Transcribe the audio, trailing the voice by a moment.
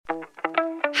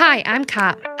Hi, I'm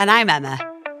Kat. And I'm Emma.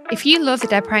 If you love the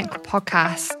Dead Parent Club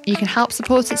podcast, you can help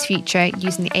support its future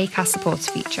using the Acast supporter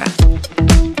feature.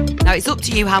 Now, it's up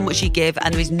to you how much you give,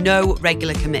 and there is no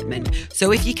regular commitment.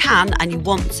 So if you can and you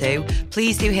want to,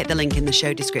 please do hit the link in the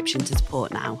show description to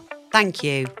support now. Thank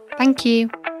you. Thank you.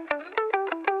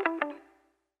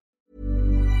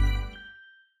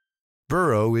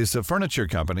 Burrow is a furniture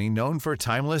company known for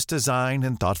timeless design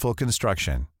and thoughtful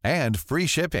construction, and free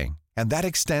shipping, and that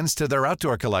extends to their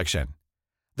outdoor collection.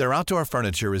 Their outdoor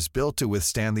furniture is built to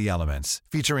withstand the elements,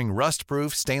 featuring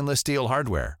rust-proof stainless steel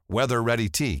hardware, weather-ready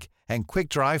teak, and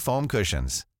quick-dry foam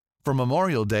cushions. For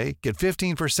Memorial Day, get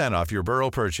 15% off your Burrow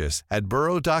purchase at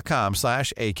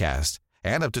burrow.com/ACAST,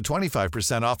 and up to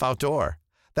 25% off outdoor.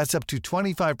 That's up to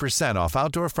 25% off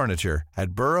outdoor furniture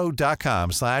at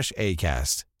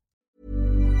burrow.com/ACAST.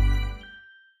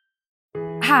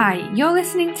 Hi, you're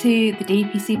listening to the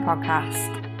DPC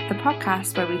podcast, the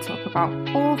podcast where we talk about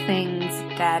all things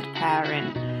dead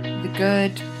parent, the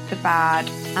good, the bad,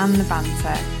 and the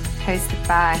banter, hosted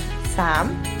by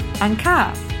Sam and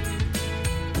Kat.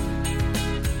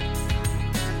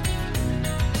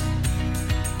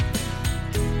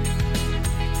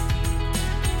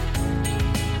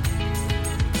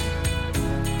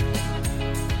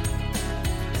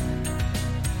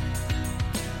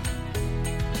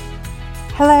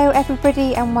 Hello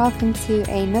everybody and welcome to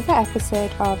another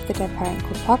episode of the Dead Parent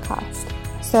Club podcast.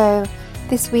 So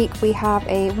this week we have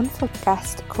a wonderful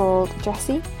guest called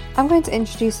Jessie. I'm going to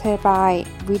introduce her by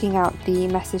reading out the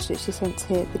message that she sent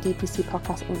to the DPC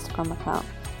podcast Instagram account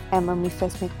when we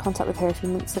first made contact with her a few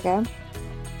months ago.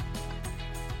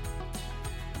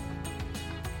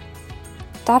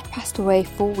 Dad passed away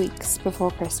 4 weeks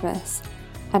before Christmas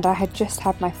and I had just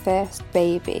had my first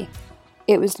baby.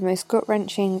 It was the most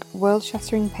gut-wrenching,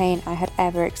 world-shattering pain I had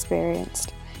ever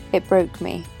experienced. It broke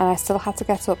me, and I still had to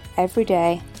get up every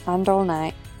day and all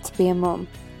night to be a mum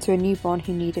to a newborn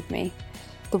who needed me.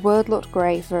 The world looked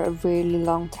grey for a really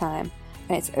long time,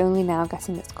 and it's only now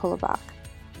getting its colour back.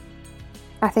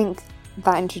 I think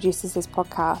that introduces this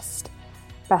podcast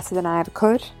better than I ever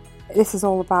could. This is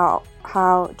all about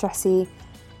how Jessie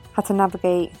had to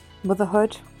navigate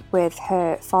motherhood with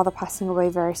her father passing away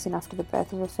very soon after the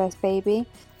birth of her first baby,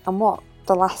 and what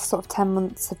the last sort of 10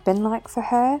 months have been like for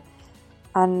her,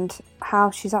 and how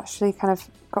she's actually kind of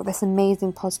got this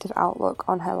amazing positive outlook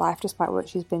on her life despite what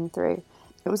she's been through.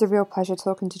 It was a real pleasure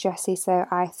talking to Jessie, so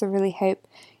I thoroughly hope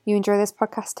you enjoy this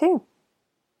podcast too.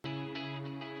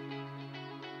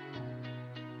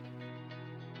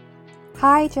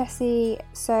 Hi Jessie,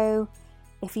 so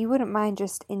if you wouldn't mind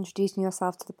just introducing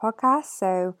yourself to the podcast,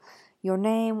 so your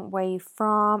name, where you're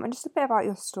from, and just a bit about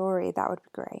your story, that would be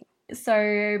great.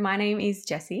 So my name is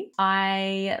Jessie.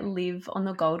 I live on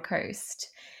the Gold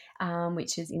Coast,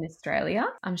 which is in Australia.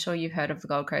 I'm sure you've heard of the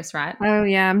Gold Coast, right? Oh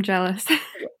yeah, I'm jealous.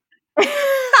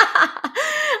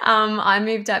 I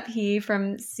moved up here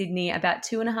from Sydney about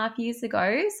 2.5 years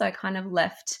ago. So I kind of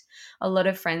left a lot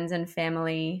of friends and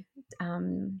family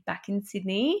back in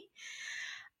Sydney.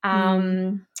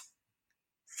 So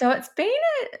it's been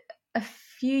a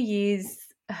few years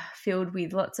filled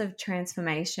with lots of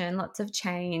transformation, lots of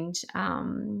change,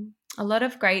 a lot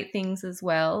of great things as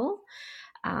well.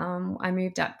 I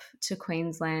moved up to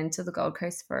Queensland to the Gold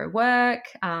Coast for work.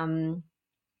 I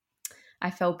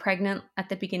fell pregnant at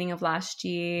the beginning of last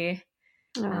year.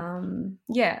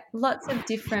 Lots of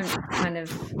different kind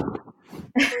of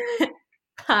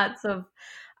parts of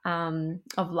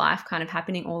life kind of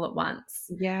happening all at once.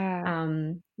 Yeah.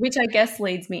 Which I guess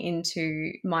leads me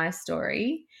into my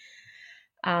story.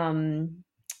 I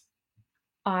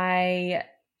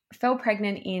fell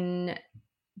pregnant in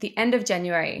the end of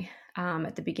January,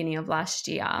 at the beginning of last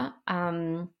year.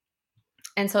 And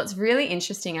so it's really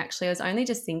interesting, actually. I was only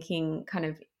just thinking kind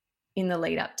of in the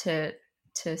lead up to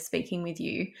speaking with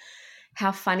you,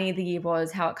 how funny the year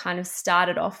was, how it kind of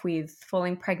started off with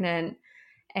falling pregnant,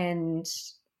 and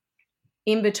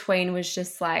in between was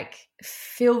just like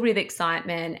filled with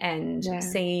excitement and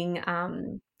seeing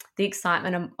the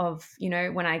excitement of, you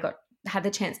know, when I had the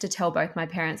chance to tell both my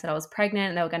parents that I was pregnant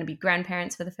and they were going to be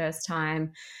grandparents for the first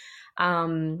time,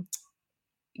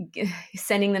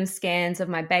 sending them scans of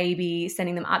my baby,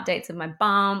 sending them updates of my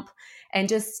bump, and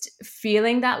just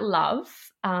feeling that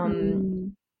love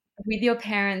with your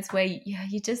parents where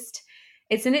you just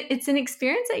it's an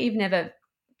experience that you've never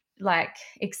like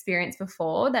experienced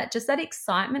before, that just that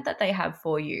excitement that they have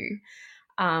for you.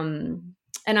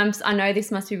 And I know this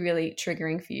must be really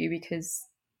triggering for you because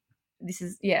this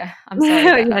is I'm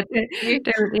sorry about that.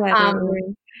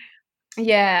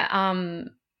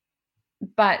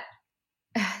 But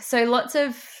so lots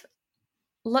of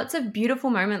lots of beautiful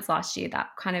moments last year that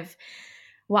kind of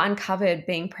were uncovered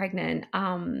being pregnant.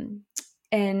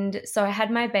 And so I had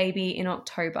my baby in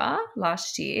October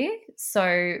last year.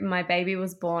 So my baby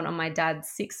was born on my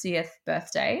dad's 60th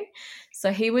birthday.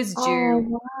 So he was due.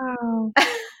 Oh, wow.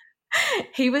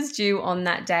 He was due on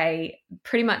that day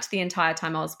pretty much the entire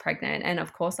time I was pregnant. And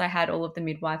of course, I had all of the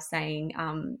midwives saying,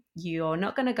 you're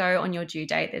not going to go on your due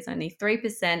date. There's only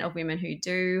 3% of women who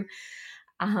do.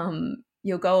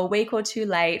 You'll go a week or two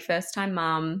late, first time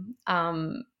mum.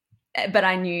 But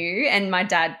I knew, and my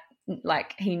dad,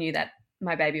 like, he knew that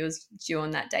my baby was due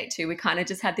on that date too. We kind of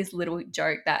just had this little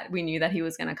joke that we knew that he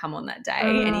was going to come on that day,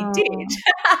 and he did.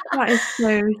 That is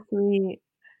so sweet.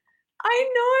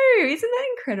 I know. Isn't that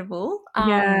incredible?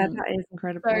 Yeah, that is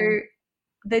incredible. So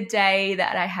the day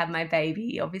that I had my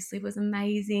baby obviously was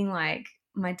amazing. Like,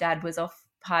 my dad was off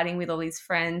partying with all his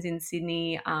friends in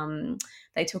Sydney.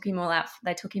 They took him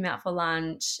out for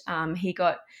lunch. He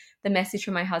got the message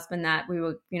from my husband that we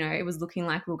were, it was looking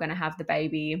like we were going to have the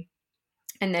baby.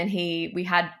 And then we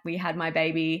had my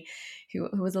baby who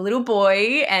was a little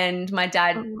boy, and my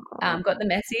dad got the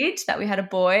message that we had a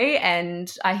boy.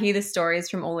 And I hear the stories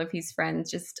from all of his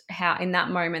friends, just how in that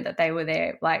moment that they were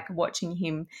there, like watching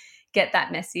him get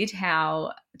that message,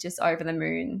 how just over the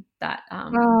moon that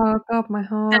oh God, my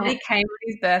heart. that he came on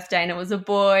his birthday and it was a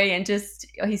boy, and just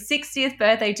his 60th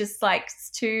birthday, just like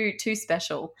too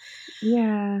special.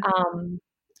 Yeah.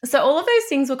 So all of those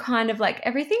things were kind of like,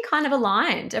 everything kind of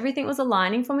aligned. Everything was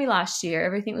aligning for me last year.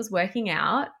 Everything was working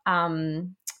out.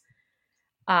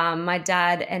 My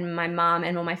dad and my mum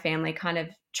and all my family kind of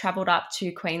traveled up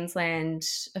to Queensland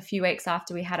a few weeks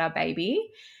after we had our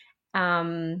baby.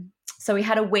 So we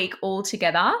had a week all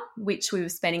together, which we were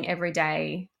spending every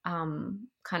day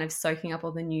kind of soaking up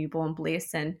all the newborn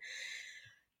bliss and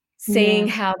seeing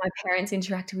how my parents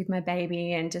interacted with my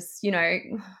baby, and just,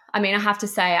 I mean, I have to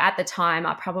say at the time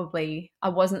I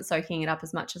wasn't soaking it up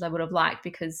as much as I would have liked,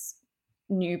 because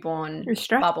newborn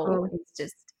bubble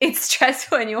is it's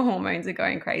stressful and your hormones are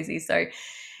going crazy. So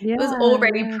it was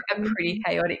already a pretty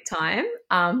chaotic time.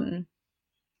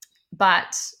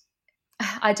 But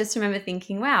I just remember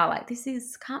thinking, wow, like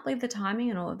can't believe the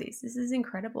timing and all of this. This is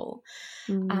incredible.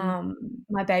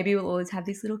 My baby will always have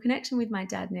this little connection with my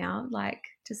dad now, like,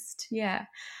 just, yeah.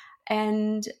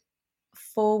 And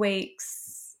 4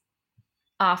 weeks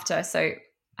after, so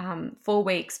 4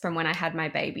 weeks from when I had my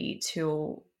baby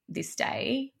till this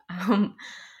day,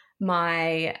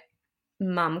 my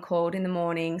mum called in the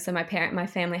morning. So my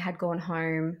family had gone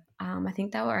home. I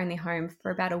think they were only home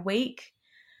for about a week.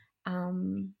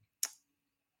 I'll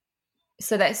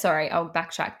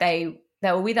backtrack. They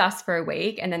were with us for a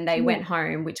week, and then they went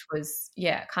home, which was,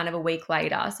 kind of a week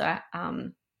later. So I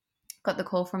got the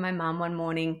call from my mum one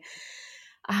morning.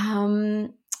 I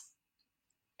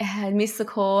had missed the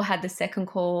call, had the second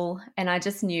call, and I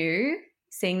just knew,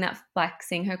 seeing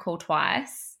her call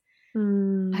twice,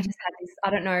 I just had this, I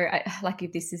don't know, like,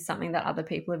 if this is something that other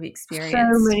people have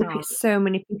experienced. So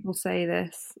many people say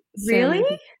this. Really?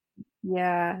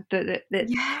 Yeah. I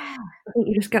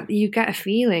think you get a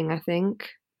feeling, I think.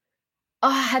 Oh,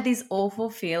 I had this awful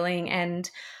feeling, and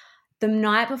the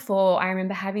night before I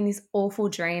remember having this awful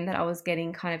dream that I was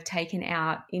getting kind of taken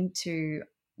out into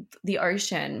the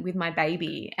ocean with my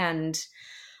baby, and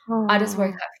I just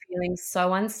woke up feeling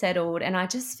so unsettled, and I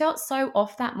just felt so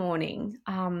off that morning.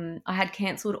 I had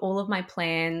cancelled all of my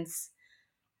plans,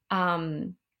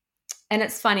 and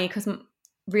it's funny because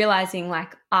realizing,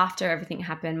 like, after everything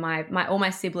happened, all my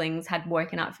siblings had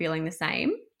woken up feeling the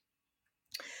same.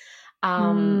 We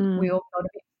all felt a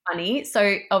bit funny.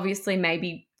 So obviously,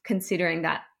 maybe considering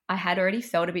that I had already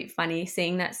felt a bit funny,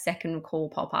 seeing that second call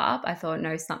pop up, I thought,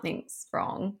 no, something's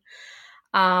wrong.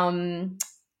 And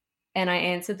I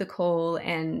answered the call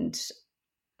and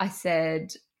I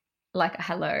said, like,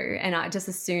 hello. And as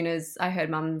soon as I heard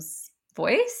Mum's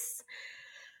voice,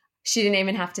 she didn't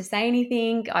even have to say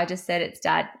anything. I just said, it's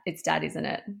Dad, isn't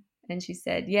it? And she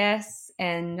said, yes.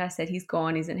 And I said, he's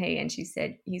gone, isn't he? And she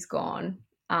said, he's gone.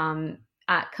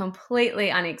 Completely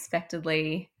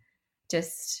unexpectedly,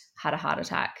 just had a heart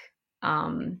attack,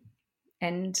 and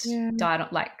died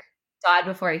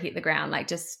before he hit the ground, like,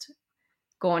 just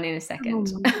gone in a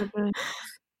second.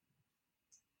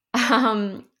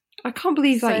 I can't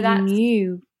believe that you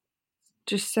knew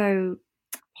just so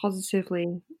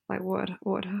positively, like, what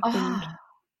happened. Oh,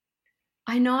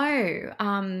 I know.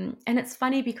 And it's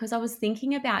funny because I was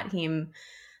thinking about him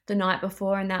the night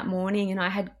before and that morning, and I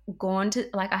had gone to,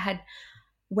 like, I had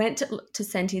went to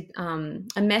send him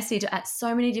a message at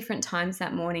so many different times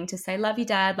that morning to say, love you,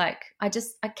 Dad. Like, I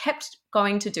kept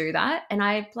going to do that, and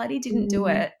I bloody didn't do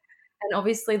it. And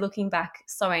obviously looking back,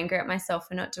 so angry at myself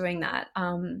for not doing that.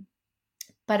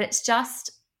 But it's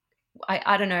just,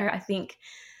 I don't know, I think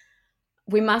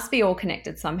we must be all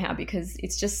connected somehow, because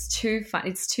it's just too fun.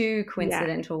 It's too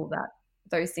coincidental that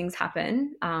those things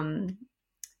happen.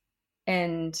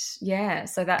 And yeah,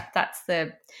 so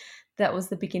that was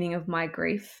the beginning of my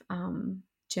grief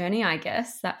journey, I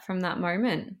guess, that from that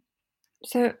moment.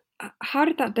 So how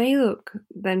did that day look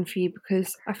then for you?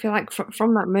 Because I feel like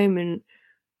from that moment,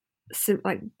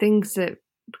 like things that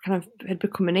kind of had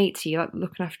become innate to you, like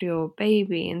looking after your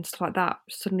baby and stuff like that,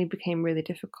 suddenly became really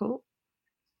difficult.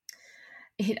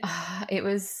 It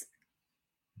was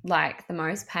like the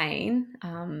most pain.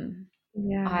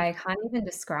 I can't even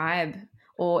describe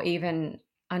or even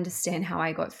understand how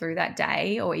I got through that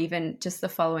day, or even just the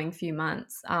following few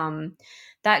months.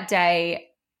 That day,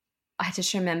 I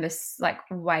just remember like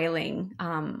wailing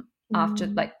after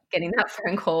like getting that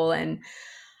phone call, and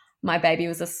my baby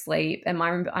was asleep. And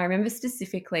I remember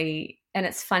specifically, and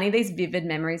it's funny, these vivid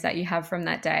memories that you have from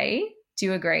that day. Do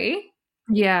you agree?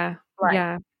 Yeah. Like,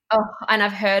 yeah. Oh, and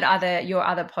I've heard your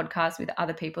other podcasts with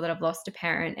other people that have lost a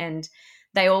parent, and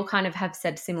they all kind of have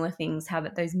said similar things, how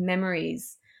that those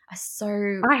memories are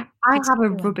so I have a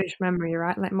rubbish memory,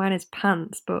 right? Like mine is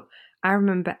pants, but I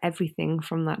remember everything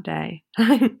from that day.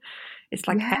 It's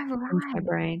like in my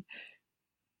brain.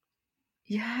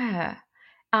 Yeah.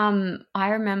 I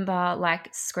remember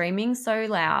like screaming so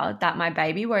loud that my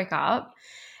baby woke up,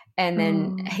 and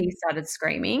then he started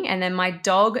screaming, and then my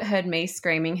dog heard me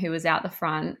screaming, who was out the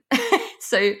front.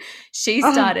 So she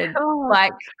started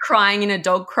like crying in a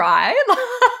dog cry.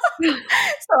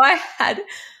 So I had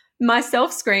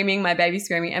myself screaming, my baby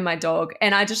screaming, and my dog.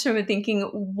 And I just remember thinking,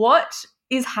 what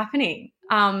is happening?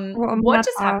 What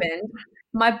just happened?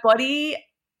 My body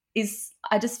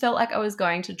I just felt like I was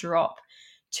going to drop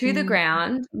to the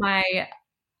ground.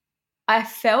 I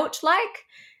felt like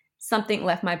something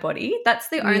left my body. That's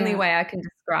the only way I can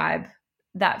describe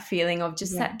that feeling of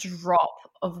just that drop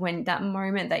of when that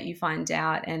moment that you find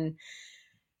out. And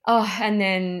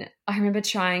then I remember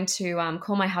trying to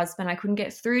call my husband. I couldn't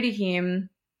get through to him.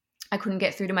 I couldn't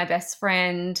get through to my best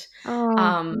friend. And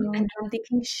I'm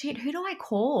thinking, shit, who do I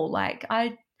call? Like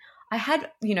I had,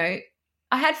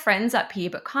 I had friends up here,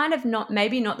 but kind of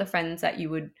maybe not the friends that you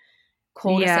would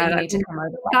call to say you need to come over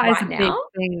right now. That is a big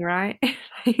thing, right?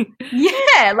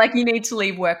 Yeah, like you need to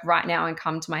leave work right now and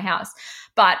come to my house.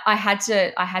 But I had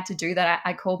to do that.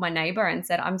 I called my neighbor and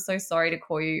said, I'm so sorry to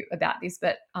call you about this,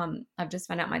 but I've just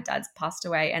found out my dad's passed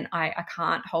away, and I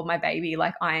can't hold my baby.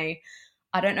 Like I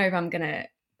don't know if I'm gonna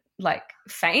like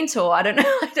faint, or I don't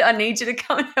know. I need you to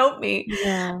come and help me.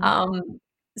 Yeah.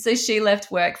 So she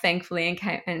left work, thankfully, and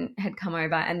came and had come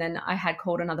over. And then I had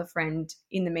called another friend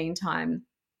in the meantime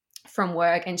from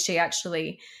work, and she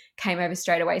actually came over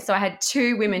straight away. So I had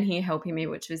 2 women here helping me,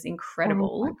 which was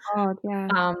incredible. Oh my God,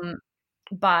 yeah.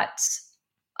 But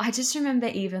I just remember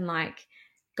even like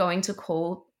going to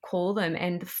call them,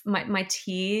 and my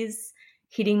tears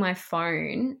hitting my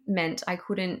phone meant I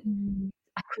couldn't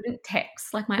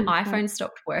text. Like my iPhone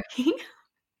stopped working.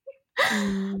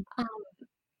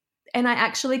 And I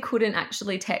actually couldn't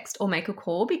text or make a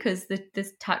call because the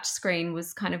touch screen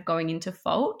was kind of going into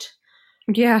fault.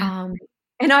 Yeah.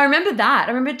 And I remember that.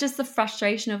 I remember just the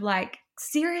frustration of like,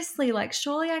 seriously, like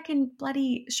surely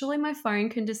my phone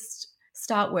can just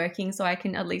start working so I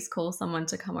can at least call someone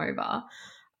to come over.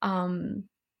 And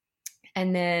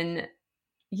then,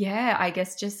 yeah, I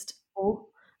guess just all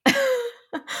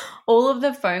of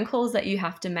the phone calls that you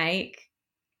have to make,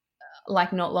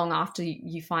 like not long after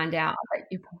you find out that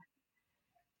you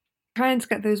trying to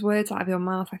get those words out of your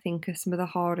mouth, I think, are some of the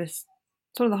hardest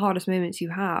moments you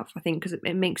have, I think, because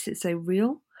it makes it so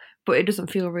real, but it doesn't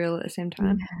feel real at the same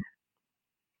time.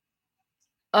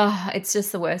 Oh, it's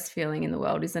just the worst feeling in the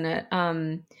world, isn't it?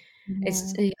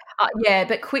 It's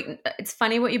but quick. It's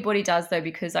funny what your body does though,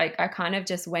 because I kind of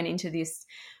just went into this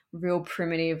real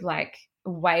primitive, like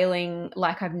wailing,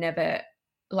 like I've never,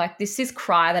 like this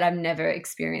cry that I've never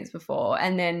experienced before,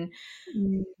 and then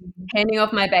handing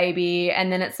off my baby, and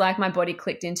then it's like my body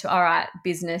clicked into, all right,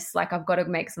 business, like I've got to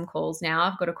make some calls now.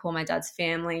 I've got to call my dad's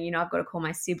family, I've got to call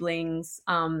my siblings.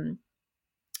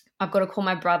 I've got to call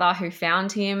my brother who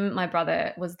found him. My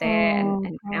brother was there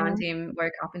and found him,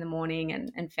 woke up in the morning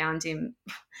and found him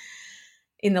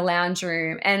in the lounge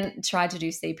room, and tried to do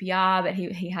CPR, but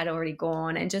he had already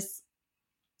gone, and just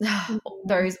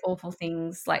those awful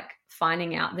things, like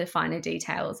finding out the finer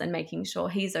details and making sure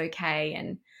he's okay,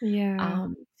 and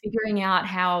figuring out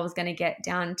how I was going to get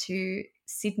down to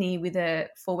Sydney with a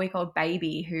 4-week-old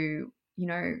baby who,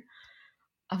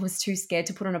 I was too scared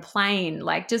to put on a plane,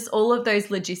 like just all of those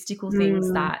logistical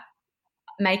things that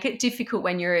make it difficult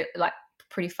when you're like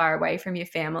pretty far away from your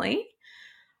family.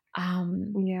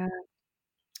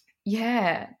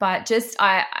 Yeah, but just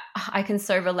I can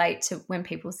so relate to when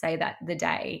people say that the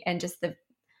day and just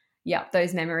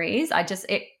those memories. I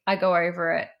go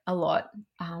over it a lot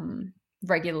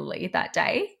regularly that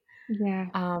day. Yeah.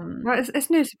 Well, it's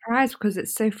no surprise because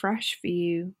it's so fresh for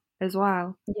you as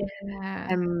well. Yeah.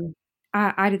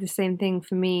 I did the same thing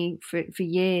for me for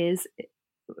years.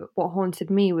 What haunted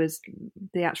me was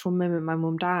the actual moment my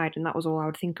mum died, and that was all I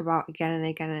would think about again and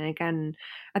again and again.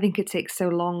 I think it takes so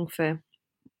long for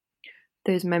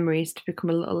those memories to become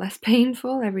a little less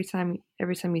painful every time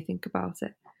you think about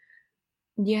it.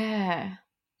 Yeah.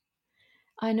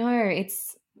 I know.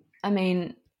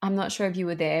 I'm not sure if you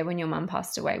were there when your mum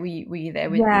passed away. Were you there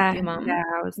with your mum? Yeah,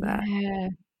 I was there. Yeah.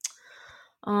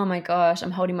 Oh my gosh, I'm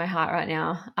holding my heart right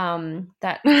now. I'm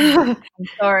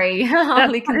sorry.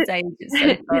 All I can say is just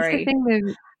so sorry. It's the thing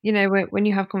with, you know, when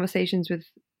you have conversations with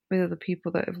other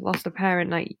people that have lost a parent,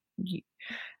 like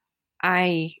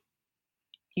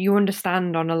you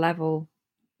understand on a level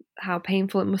how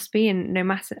painful it must be, and no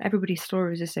matter, everybody's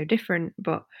stories are so different,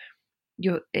 but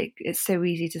it's so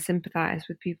easy to sympathize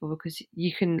with people because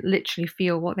you can literally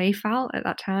feel what they felt at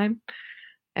that time.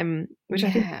 Which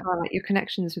I think like your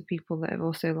connections with people that have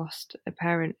also lost a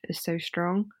parent is so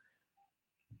strong.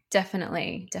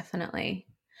 Definitely.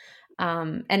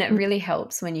 And it really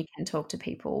helps when you can talk to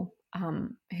people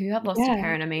who have lost a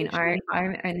parent. I mean, I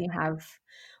only have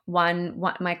one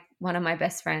of my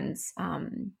best friends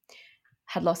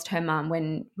had lost her mum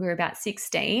when we were about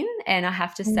 16, and I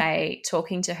have to say,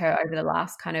 talking to her over the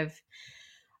last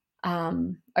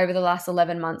over the last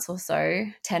 11 months or so,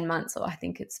 10 months, or I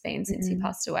think it's been since he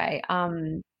passed away.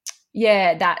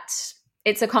 That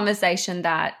it's a conversation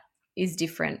that is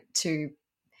different to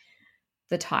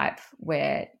the type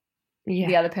where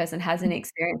the other person hasn't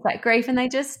experienced that grief, and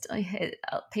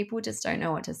people just don't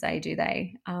know what to say, do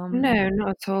they? No, not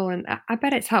at all. And I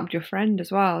bet it's helped your friend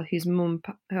as well, whose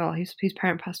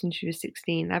parent passed when she was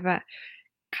 16. I bet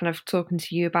kind of talking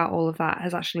to you about all of that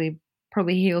has actually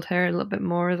probably healed her a little bit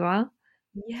more as well.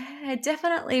 Yeah,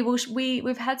 definitely. Well,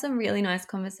 we've had some really nice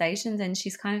conversations, and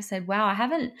she's kind of said, wow, I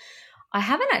haven't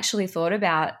actually thought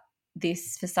about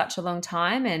this for such a long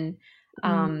time. And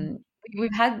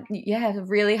we've had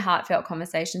really heartfelt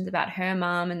conversations about her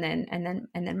mum and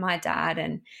then my dad,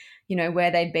 and you know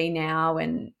where they'd be now,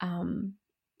 and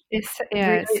it's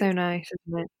so nice,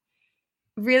 isn't it?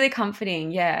 Really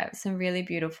comforting. Yeah, some really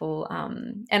beautiful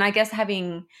and I guess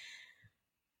having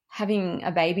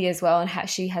a baby as well, and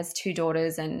she has 2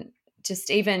 daughters, and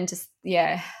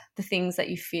the things that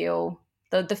you feel,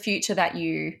 the future that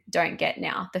you don't get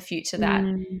now, the future that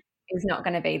is not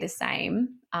going to be the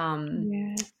same.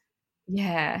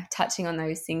 Touching on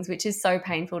those things, which is so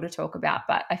painful to talk about,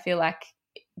 but I feel like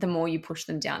the more you push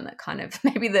them down, that kind of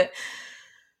maybe the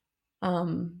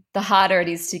harder it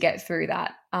is to get through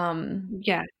that.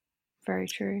 Very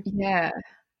true. Yeah.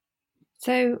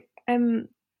 So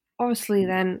obviously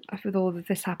then, with all of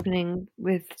this happening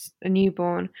with a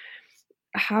newborn,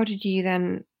 how did you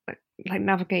then like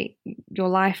navigate your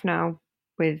life now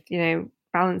with, you know,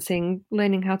 balancing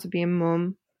learning how to be a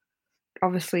mum,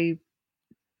 obviously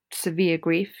severe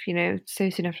grief, you know, so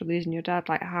soon after losing your dad?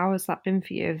 Like, how has that been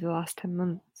for you over the last 10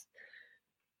 months?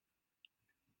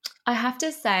 I have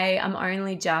to say I'm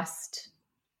only just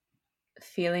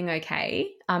feeling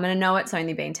okay. And I know it's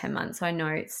only been 10 months, so I know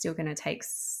it's still going to take,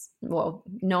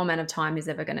 no amount of time is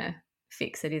ever going to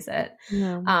fix it, is it?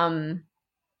 No.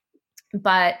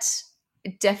 But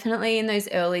definitely in those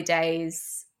early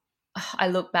days, I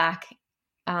look back,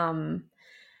 I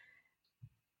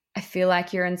feel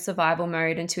like you're in survival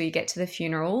mode until you get to the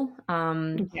funeral.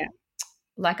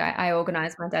 Like I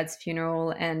organised my dad's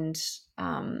funeral, and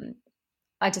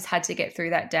I just had to get through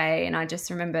that day. And I just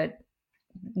remember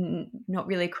not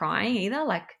really crying either,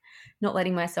 like not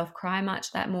letting myself cry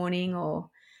much that morning or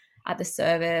at the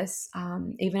service,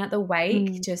 even at the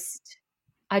wake.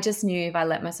 I just knew if I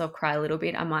let myself cry a little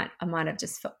bit, I might have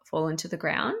just fallen to the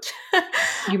ground.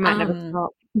 You might never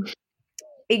stop.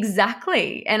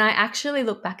 Exactly. And I actually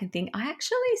look back and think I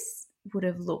actually would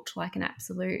have looked like an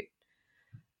absolute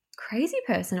crazy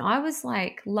person. I was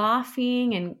like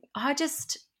laughing, and I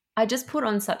just put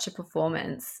on such a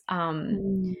performance.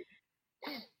 And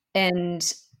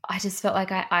I just felt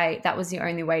like I that was the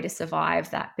only way to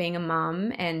survive that, being a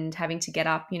mum and having to get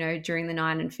up, you know, during the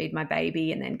night and feed my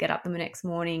baby, and then get up the next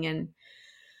morning and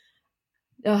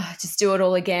just do it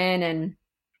all again, and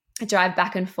drive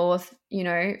back and forth, you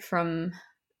know, from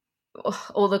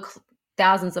all the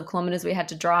thousands of kilometers we had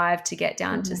to drive to get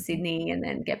down to Sydney and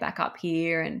then get back up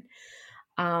here. And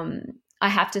I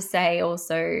have to say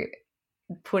also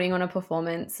putting on a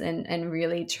performance and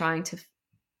really trying to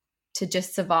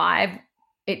just survive,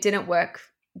 it didn't work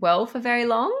well for very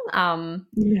long.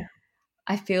 Yeah.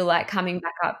 I feel like coming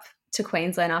back up to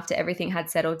Queensland after everything had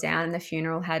settled down and the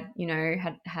funeral had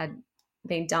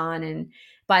been done, and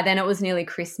by then it was nearly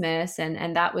Christmas,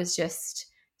 and that was just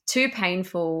too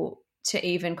painful to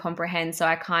even comprehend. So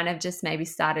I kind of just maybe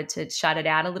started to shut it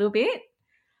out a little bit.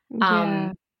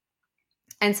 Yeah.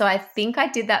 And so I think I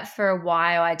did that for a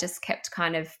while. I just kept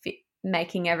kind of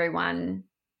making everyone,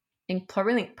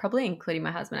 probably including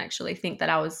my husband, actually think that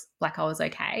I was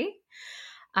okay.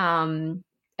 And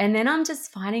then I'm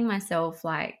just finding myself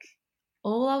like,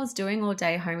 all I was doing all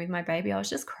day home with my baby, I was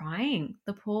just crying.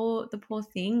 The poor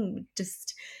thing,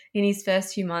 just in his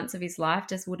first few months of his life,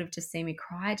 just would have just seen me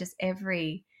cry just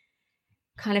every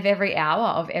hour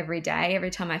of every day, every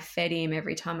time I fed him,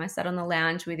 every time I sat on the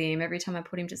lounge with him, every time I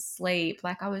put him to sleep.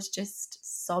 Like I was just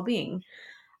sobbing.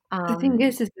 The thing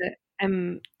is that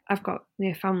I've got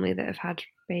family that have had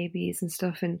babies and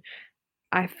stuff, and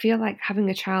I feel like having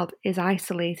a child is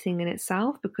isolating in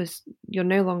itself because you're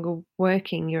no longer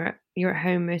working, you're at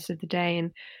home most of the day,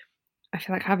 and I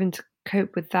feel like having to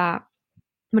cope with that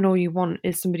when all you want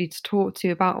is somebody to talk to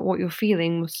about what you're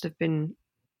feeling must have been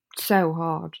so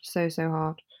hard, so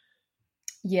hard.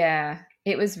 Yeah,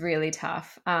 it was really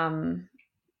tough. I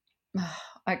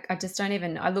just don't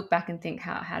even, I look back and think,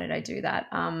 how did I do that?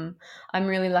 I'm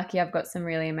really lucky. I've got some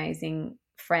really amazing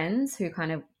friends who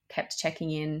kind of kept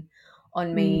checking in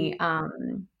on me. I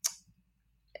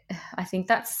think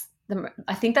that's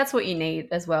what you need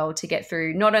as well to get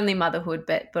through not only motherhood,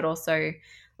 but also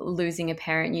losing a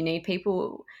parent. You need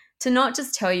people to not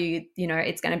just tell you,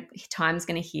 time's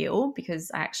going to heal, because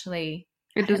I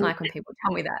don't like when people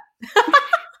tell me that.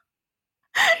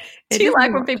 Do you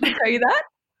like when people tell you that?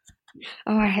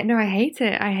 Oh, I hate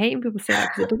it. I hate when people say that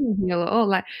because it doesn't heal at all.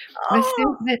 Like,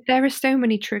 there are so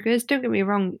many triggers. Don't get me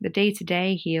wrong. The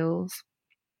day-to-day heals.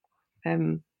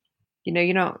 You're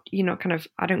not kind of,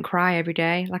 I don't cry every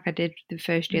day like I did the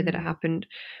first year that it happened,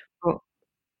 but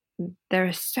there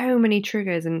are so many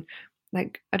triggers, and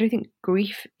like, I don't think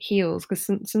grief heals, because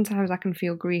sometimes I can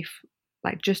feel grief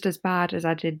like just as bad as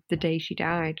I did the day she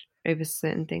died over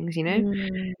certain things, I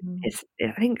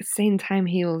think saying time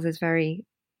heals is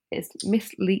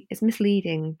it's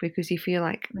misleading, because you feel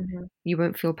like you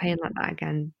won't feel pain like that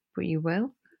again, but you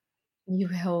will. You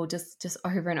will, just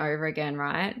over and over again,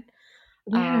 right?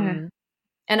 Yeah.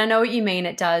 And I know what you mean.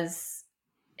 It does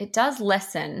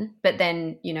lessen, but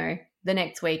then, the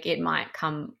next week it might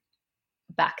come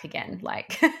back again.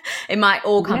 Like it might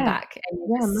all come back, and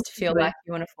you just feel like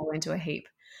you want to fall into a heap.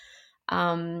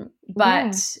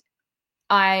 But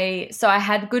I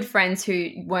had good friends who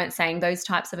weren't saying those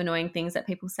types of annoying things that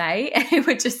people say, and they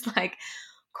were just like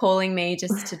calling me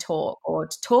just to talk, or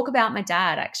to talk about my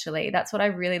dad. Actually, that's what I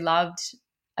really loved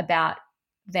about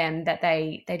them, that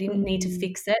they didn't need to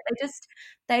fix it.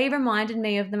 They reminded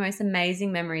me of the most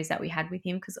amazing memories that we had with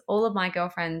him, because all of my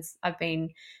girlfriends, I've been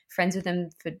friends with them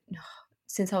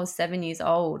since I was 7 years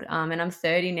old, and I'm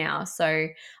 30 now, so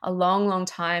a long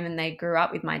time, and they grew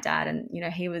up with my dad, and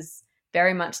he was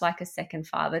very much like a second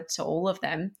father to all of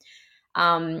them. So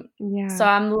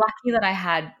I'm lucky that I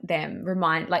had them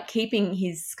keeping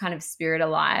his kind of spirit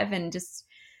alive, and just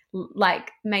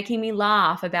like making me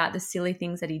laugh about the silly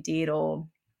things that he did, or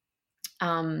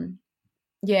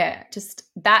just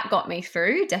that got me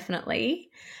through, definitely.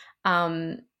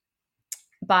 But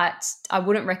I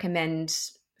wouldn't recommend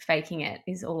faking it,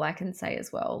 is all I can say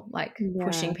as well. Like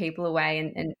pushing people away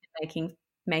and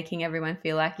making everyone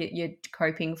feel like you're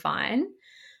coping fine.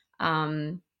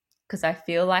 Because I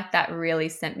feel like that really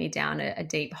sent me down a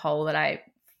deep hole that I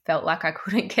felt like I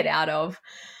couldn't get out of.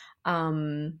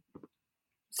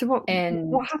 So what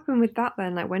happened with that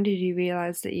then? Like, when did you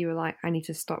realize that you were like, I need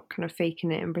to stop kind of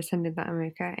faking it and pretending that I'm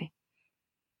okay?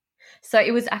 So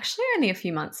it was actually only a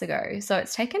few months ago. So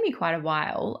it's taken me quite a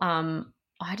while. I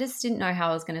just didn't know how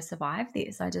I was going to survive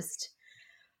this. I just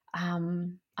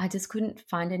couldn't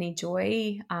find any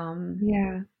joy.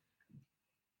 I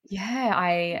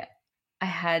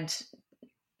had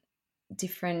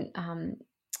different,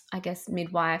 I guess,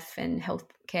 midwife and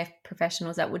healthcare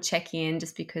professionals that would check in,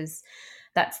 just because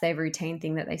that's their routine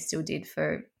thing that they still did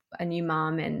for a new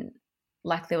mum. And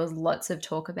like, there was lots of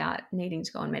talk about needing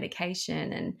to go on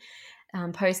medication and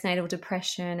postnatal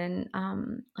depression. And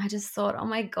I just thought, oh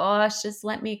my gosh, just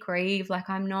let me grieve. Like,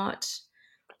 it's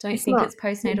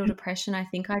postnatal depression. I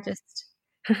think I just...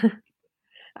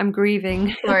 I'm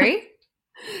grieving. Sorry?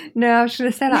 No, I was going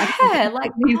to say that. Yeah,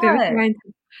 like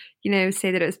that.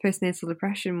 Say that it's postnatal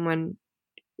depression when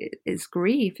it's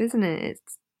grief, isn't it?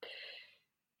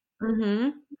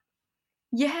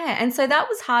 Yeah, and so that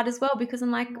was hard as well because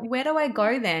I'm like, where do I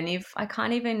go then if I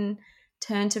can't even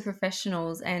turn to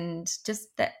professionals and just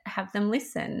have them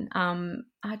listen?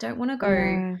 I don't want to go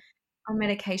on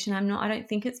medication. I don't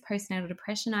think it's postnatal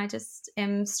depression. I just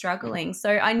am struggling. So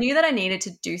I knew that I needed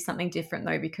to do something different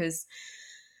though, because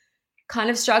kind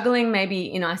of struggling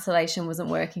maybe in isolation wasn't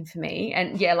working for me.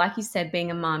 And yeah, like you said, being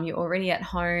a mum, you're already at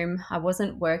home. I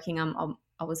wasn't working.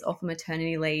 I was off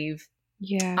maternity leave.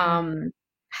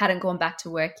 Hadn't gone back to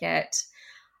work yet.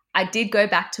 I did go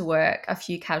back to work a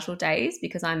few casual days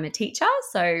because I'm a teacher.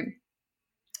 So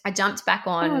I jumped back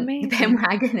on the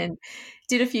bandwagon and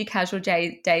did a few casual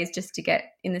days just to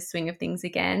get in the swing of things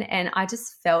again. And I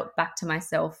just felt back to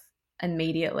myself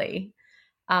immediately.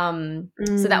 So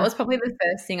that was probably the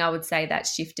first thing I would say that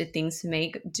shifted things for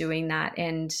me, doing that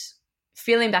and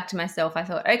feeling back to myself. I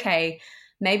thought, okay,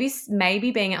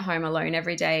 maybe being at home alone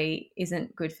every day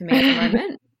isn't good for me at the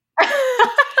moment.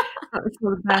 That was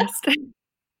the best.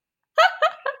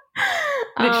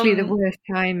 Literally the worst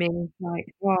timing. Like,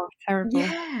 wow, terrible.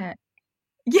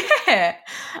 Yeah.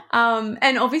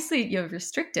 And obviously you're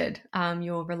restricted.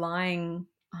 You're relying.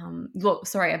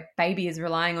 A baby is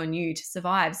relying on you to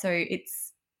survive. So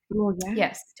it's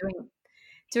yes,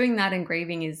 doing that and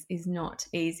grieving is not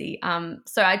easy. Going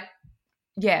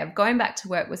back to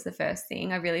work was the first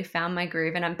thing. I really found my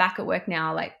groove, and I'm back at work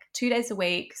now, like 2 days a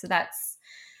week. So that's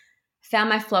found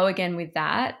my flow again with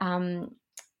that.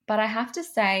 But I have to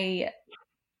say,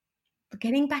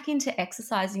 getting back into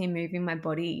exercising and moving my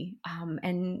body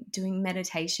and doing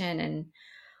meditation and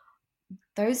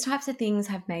those types of things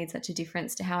have made such a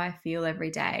difference to how I feel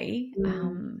every day.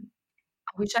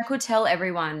 I wish I could tell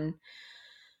everyone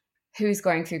who's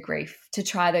going through grief to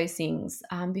try those things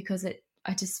because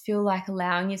I just feel like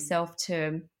allowing yourself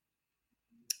to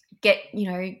get,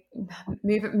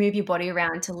 move your body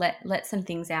around to let some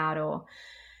things out, or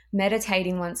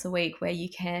meditating once a week where you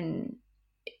can,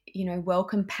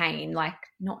 welcome pain, like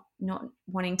not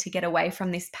wanting to get away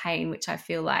from this pain, which I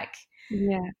feel like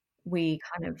we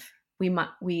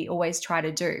always try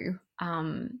to do.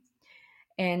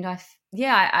 And I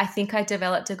think I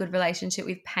developed a good relationship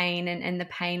with pain and the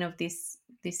pain of this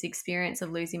experience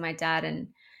of losing my dad, and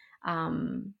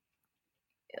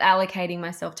allocating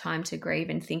myself time to grieve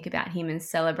and think about him and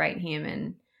celebrate him,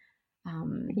 and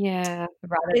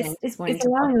rather than it's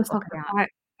allowing yourself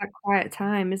that quiet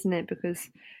time, isn't it? Because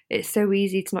it's so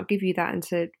easy to not give you that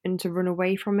and to run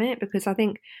away from it. Because I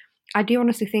do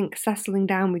honestly think settling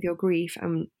down with your grief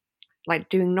and like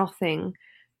doing nothing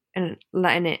and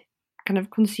letting it kind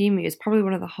of consume you is probably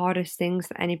one of the hardest things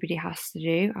that anybody has to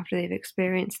do after they've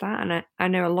experienced that. And I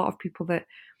know a lot of people that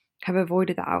have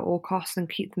avoided that at all costs and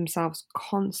keep themselves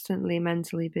constantly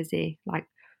mentally busy, like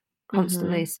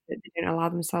constantly, so that they don't allow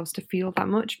themselves to feel that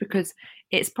much, because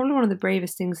it's probably one of the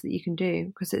bravest things that you can do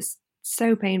because it's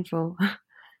so painful.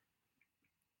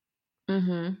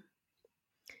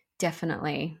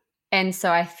 Definitely. And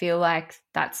so I feel like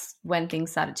that's when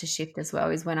things started to shift as well,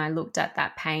 is when I looked at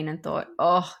that pain and thought,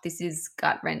 oh, this is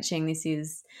gut wrenching. This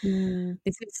is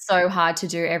so hard to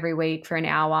do every week for an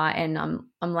hour. And I'm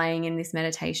laying in this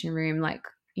meditation room, like,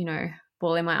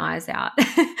 bawling my eyes out.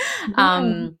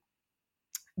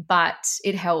 But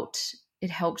it helped. It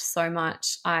helped so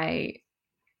much. It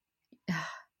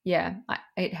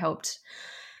helped.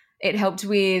 It helped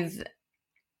with,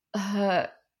 I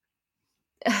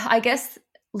guess,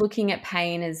 looking at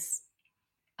pain as,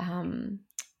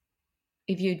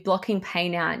 if you're blocking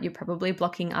pain out, you're probably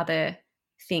blocking other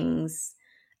things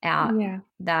out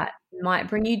that might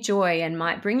bring you joy and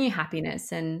might bring you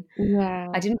happiness. And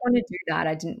I didn't want to do that.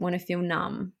 I didn't want to feel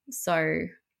numb. So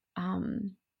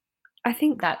I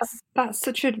think that's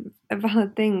such a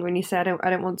valid thing when you say I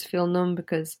don't want to feel numb,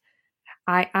 because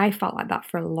I felt like that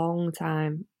for a long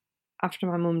time after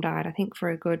my mum died. I think for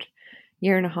a good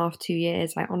 1.5 to 2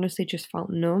 years, I honestly just felt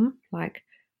numb. Like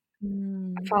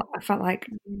I felt like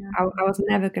I was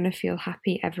never going to feel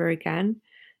happy ever again.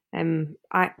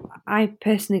 I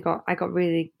personally got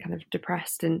really kind of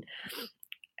depressed and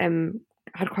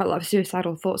had quite a lot of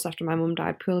suicidal thoughts after my mum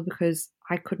died, purely because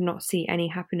I could not see any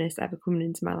happiness ever coming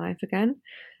into my life again.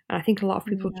 And I think a lot of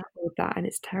people struggle with that, and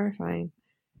it's terrifying.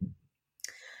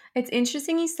 It's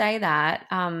interesting you say that.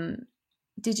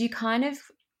 Did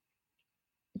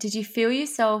you feel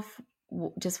yourself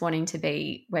just wanting to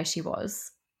be where she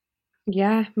was?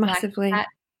 Yeah, massively. Like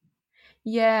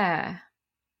yeah.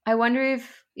 I wonder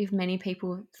if many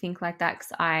people think like that,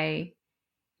 because I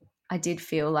did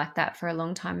feel like that for a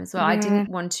long time as well. I didn't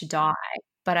want to die,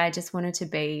 but I just wanted to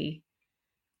be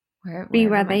where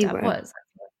they dad were. was.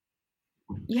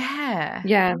 Yeah.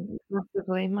 Yeah,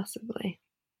 massively.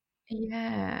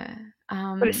 Yeah.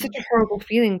 But it's such a horrible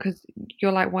feeling because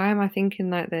you're like, why am I thinking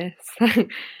like this?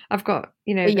 I've got,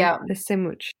 Yeah. there's so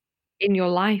much in your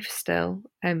life still.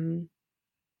 You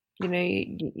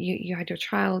had your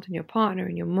child and your partner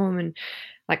and your mum and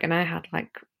I had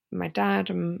my dad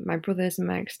and my brothers and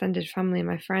my extended family and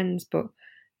my friends. But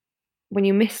when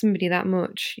you miss somebody that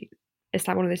much, it's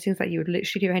like one of those things that you would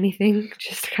literally do anything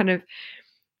just to kind of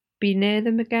be near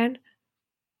them again.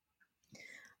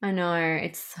 I know,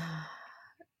 it's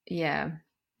yeah,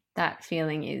 that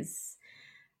feeling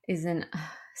isn't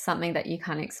something that you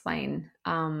can't explain.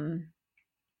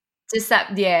 Just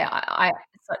that, yeah, I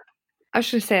was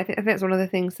just say, I think that's one of the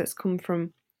things that's come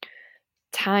from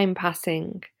time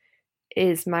passing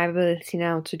is my ability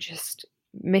now to just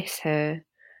miss her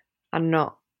and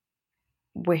not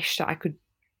wish that I could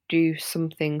do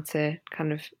something to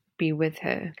kind of be with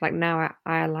her. Like now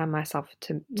I allow myself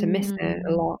to miss her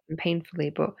a lot and painfully,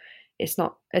 but it's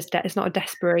not a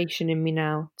desperation in me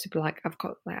now to be like, I've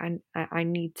got I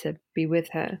need to be with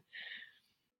her.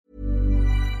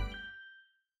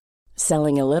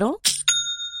 Selling a little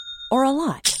or a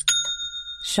lot?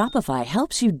 Shopify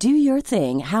helps you do your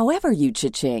thing however you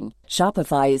cha-ching.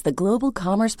 Shopify is the global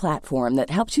commerce platform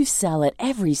that helps you sell at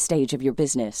every stage of your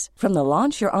business. From the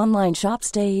launch your online shop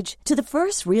stage to the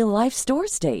first real-life store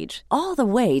stage, all the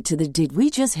way to the did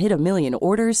we just hit a million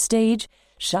orders stage.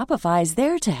 Shopify is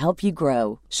there to help you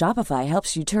grow. Shopify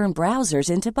helps you turn browsers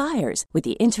into buyers with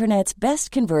the internet's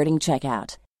best converting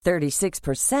checkout.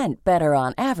 36% better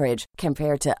on average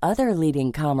compared to other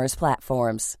leading commerce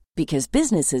platforms. Because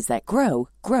businesses that grow,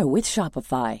 grow with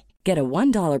Shopify. Get a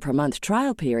 $1 per month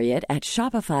trial period at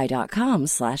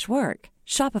shopify.com/work.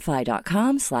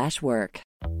 Shopify.com/work.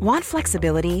 Want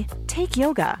flexibility? Take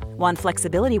yoga. Want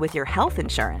flexibility with your health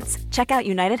insurance? Check out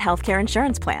United Healthcare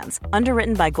Insurance Plans.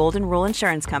 Underwritten by Golden Rule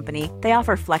Insurance Company, they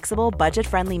offer flexible,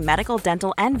 budget-friendly medical,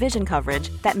 dental, and vision coverage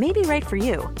that may be right for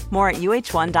you. More at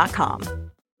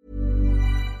uh1.com.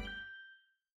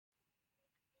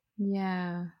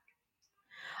 yeah.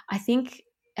 I think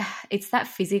it's that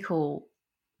physical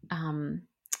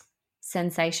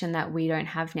sensation that we don't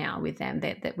have now with them,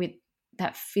 that with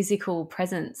that physical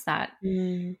presence that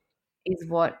is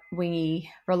what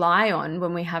we rely on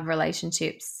when we have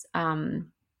relationships. Not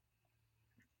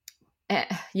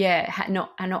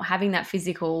having that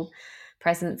physical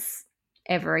presence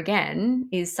ever again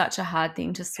is such a hard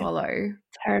thing to swallow.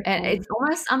 And it's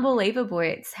almost unbelievable.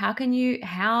 It's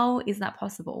how is that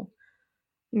possible?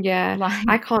 Yeah,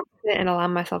 I can't sit and allow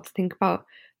myself to think about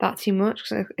that too much,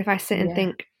 because if I sit and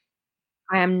think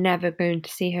I am never going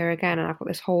to see her again and I've got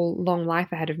this whole long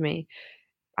life ahead of me,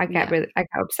 I get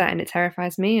upset and it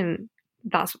terrifies me, and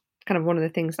that's kind of one of the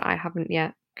things that I haven't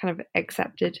yet kind of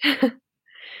accepted.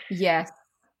 Yes,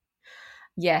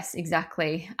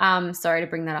 exactly. Sorry to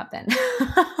bring that up then.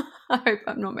 I hope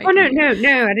I'm not making no, I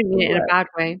didn't mean it in a bad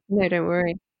way. No, don't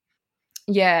worry.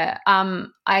 Yeah,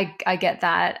 I get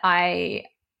that.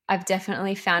 I've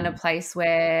definitely found a place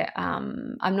where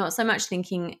I'm not so much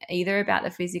thinking either about the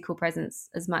physical presence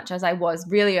as much as I was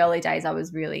really early days. I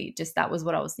was really just, that was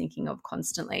what I was thinking of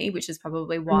constantly, which is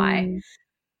probably why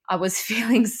I was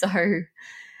feeling so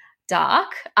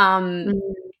dark.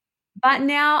 But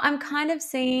now I'm kind of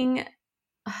seeing,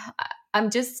 I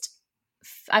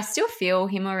still feel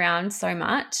him around so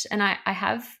much, and I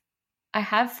have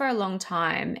for a long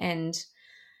time, and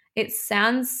it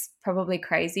sounds probably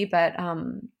crazy, but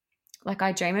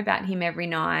I dream about him every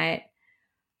night.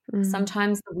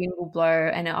 Sometimes the wind will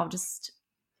blow and I'll just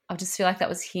feel like that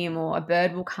was him, or a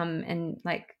bird will come and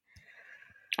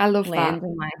I love land that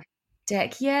on my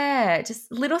deck. Yeah,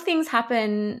 just little things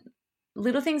happen.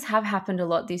 Little things have happened a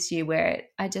lot this year where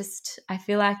I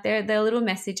feel like they're little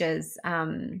messages.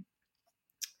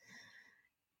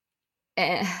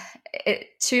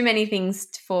 Too many things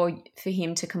for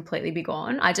him to completely be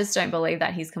gone. I just don't believe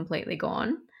that he's completely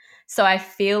gone. So I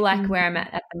feel like where I'm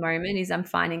at the moment is I'm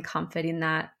finding comfort in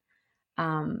that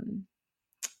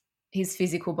his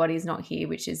physical body is not here,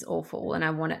 which is awful, and I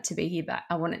want it to be here, but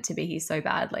I want it to be here so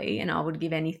badly, and I would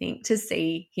give anything to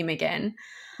see him again.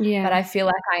 Yeah. But I feel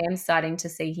like I am starting to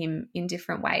see him in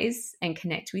different ways and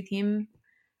connect with him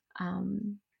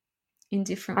in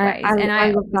different ways.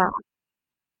 I love that.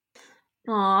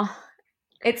 Oh,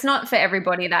 it's not for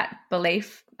everybody, that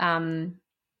belief.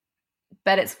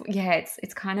 But it's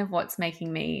kind of what's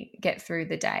making me get through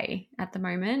the day at the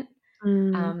moment.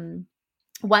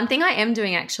 One thing I am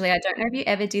doing, actually, I don't know if you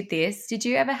ever did this. Did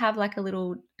you ever have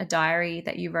a diary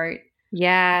that you wrote?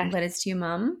 Yeah. Letters to your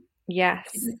mum? Yes.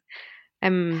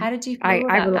 How did you feel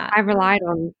about that? I relied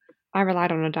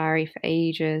on a diary for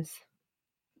ages.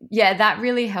 Yeah, that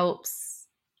really helps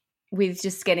with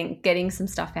just getting some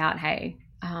stuff out. Hey,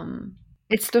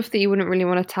 it's stuff that you wouldn't really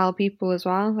want to tell people as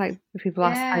well. Like if people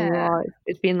ask how you are,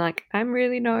 it's been like, I'm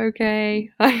really not okay.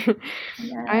 I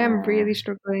am really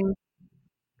struggling.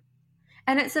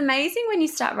 And it's amazing when you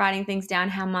start writing things down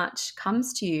how much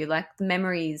comes to you, like the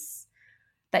memories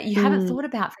that you haven't thought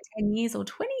about for 10 years or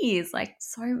 20 years. Like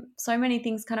so many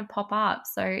things kind of pop up.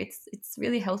 So it's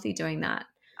really healthy doing that.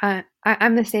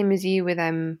 I'm the same as you with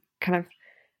kind of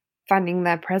finding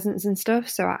their presents and stuff.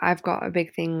 So I've got a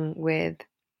big thing with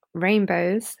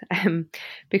rainbows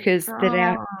because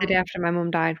the day after my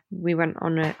mum died, we went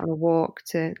on a walk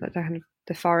to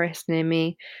the forest near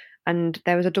me, and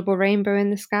there was a double rainbow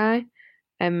in the sky,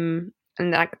 and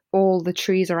like all the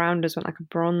trees around us went like a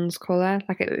bronze color.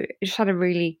 Like it just had a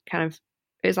really kind of,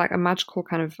 it was like a magical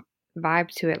kind of vibe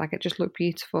to it. Like it just looked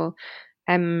beautiful.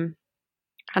 And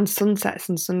sunsets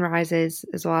and sunrises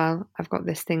as well, I've got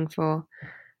this thing for.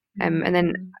 And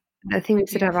then the thing we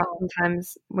said about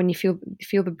sometimes when you feel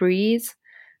the breeze,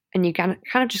 and you kind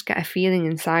of just get a feeling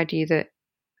inside you that,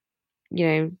 you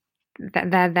know, that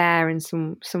they're there in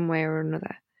some way or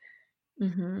another.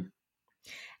 Mm-hmm.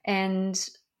 And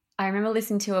I remember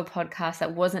listening to a podcast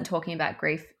that wasn't talking about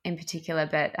grief in particular,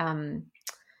 but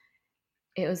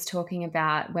it was talking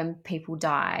about when people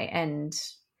die, and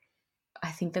I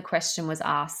think the question was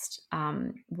asked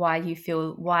why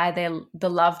the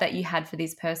love that you had for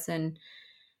this person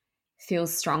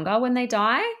feels stronger when they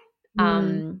die.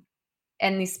 And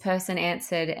this person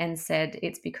answered and said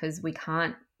it's because we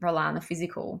can't rely on the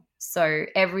physical. So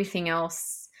everything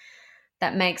else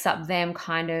that makes up them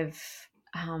kind of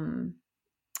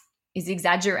is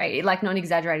exaggerated. Like not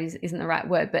exaggerated isn't the right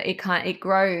word, but it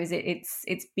grows.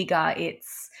 It's bigger.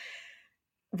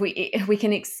 We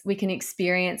can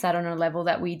experience that on a level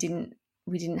that we didn't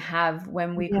have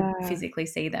when we could physically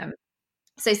see them.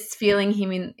 So feeling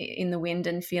him in the wind,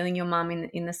 and feeling your mum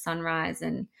in the sunrise,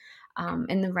 and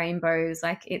the rainbows,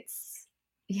 like it's,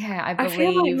 I believe. I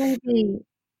feel like maybe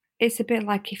it's a bit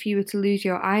like if you were to lose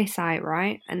your eyesight,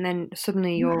 right? And then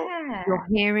suddenly your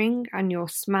hearing and your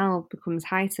smell becomes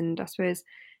heightened. I suppose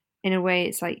in a way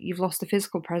it's like you've lost the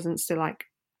physical presence, to like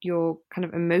your kind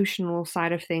of emotional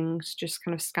side of things just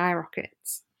kind of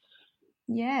skyrockets.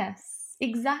 Yes,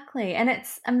 exactly. And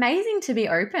it's amazing to be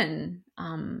open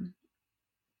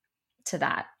to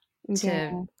that. They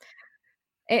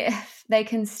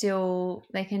can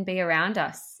be around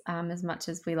us as much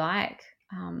as we like.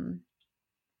 I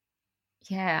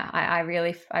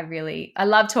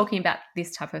love talking about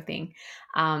this type of thing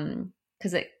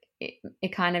because it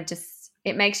kind of just,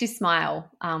 it makes you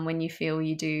smile when you feel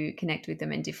you do connect with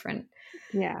them in different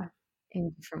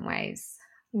ways.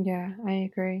 Yeah, I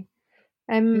agree.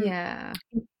 You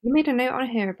made a note on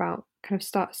here about kind of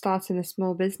starting a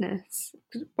small business.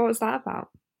 What was that about?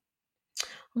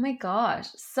 Oh my gosh.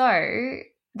 So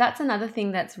that's another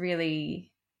thing that's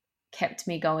really kept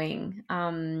me going.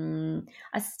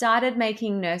 I started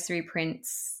making nursery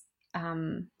prints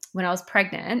when I was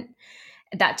pregnant.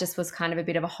 That just was kind of a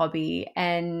bit of a hobby.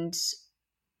 And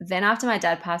then after my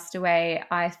dad passed away,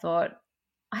 I thought,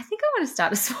 I think I want to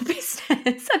start a small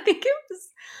business. I think it was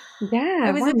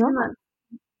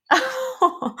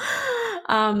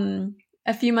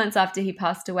a few months after he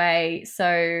passed away.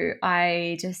 So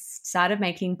I just started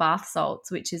making bath salts,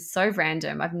 which is so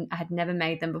random. I had never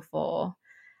made them before.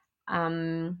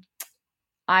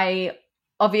 I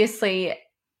obviously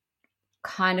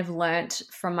kind of learnt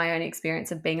from my own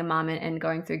experience of being a mum and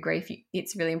going through grief,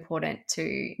 it's really important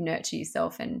to nurture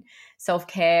yourself, and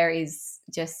self-care is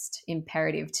just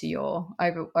imperative to your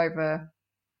overall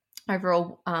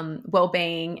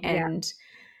well-being, and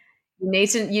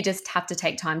you just have to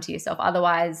take time to yourself.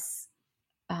 Otherwise,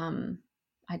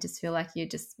 I just feel like you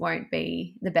just won't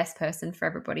be the best person for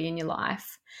everybody in your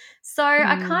life. So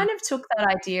I kind of took that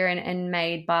idea and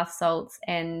made bath salts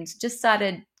and just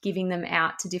started giving them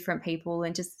out to different people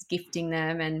and just gifting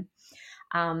them. And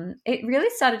it really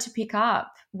started to pick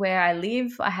up where I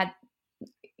live. I had,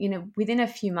 within a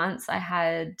few months, I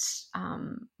had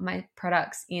my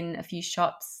products in a few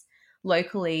shops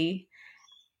locally.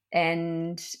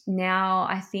 And now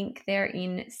I think they're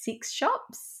in 6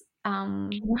 shops.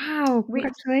 Wow,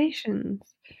 congratulations.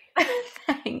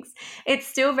 Thanks. It's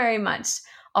still very much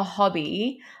a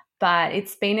hobby, but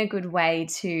it's been a good way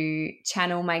to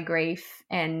channel my grief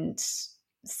and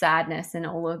sadness and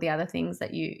all of the other things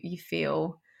that you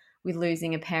feel with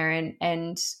losing a parent,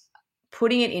 and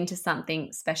putting it into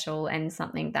something special and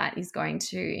something that is going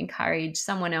to encourage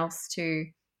someone else to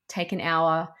take an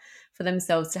hour for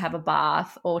themselves to have a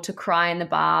bath, or to cry in the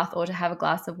bath, or to have a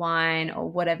glass of wine,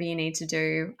 or whatever you need to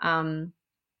do.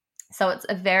 So it's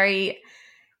a very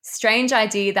strange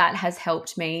idea that has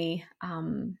helped me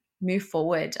move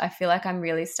forward. I feel like I'm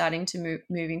really starting to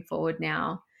moving forward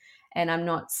now, and I'm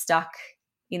not stuck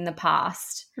in the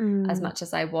past as much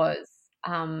as I was,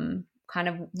 kind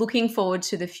of looking forward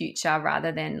to the future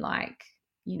rather than like,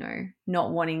 you know,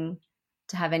 not wanting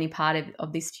to have any part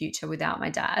of this future without my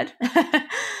dad. Yeah,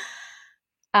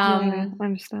 I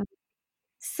understand.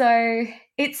 So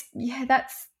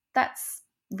that's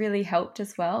really helped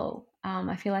as well.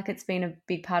 I feel like it's been a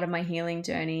big part of my healing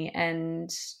journey, and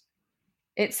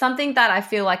it's something that I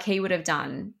feel like he would have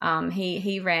done.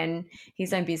 He ran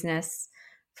his own business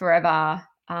forever.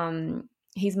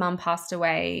 His mum passed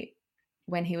away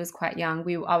when he was quite young.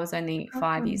 I was only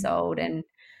 5 years old, and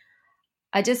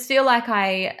I just feel like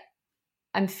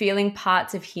I'm feeling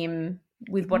parts of him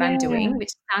with what I'm doing,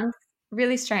 which sounds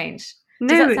really strange. No,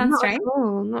 does that sound not strange? at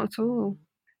all. Not at all.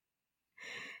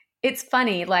 It's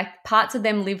funny, like parts of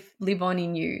them live on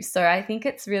in you. So I think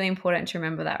it's really important to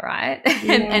remember that, right?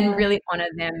 and really honor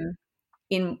them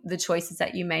in the choices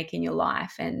that you make in your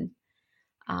life. And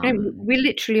we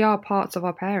literally are parts of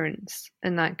our parents,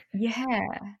 and like, yeah,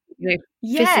 you know,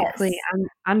 physically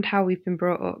and how we've been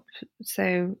brought up.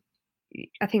 So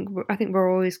I think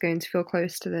we're always going to feel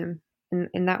close to them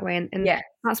in that way, and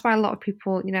that's why a lot of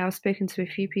people, you know, I've spoken to a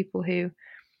few people who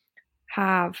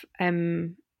have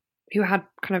who had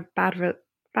kind of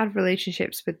bad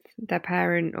relationships with their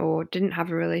parent, or didn't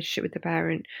have a relationship with the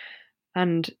parent,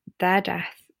 and their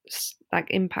death like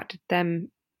impacted them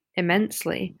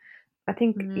immensely. I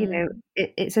think, you know,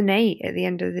 it's innate at the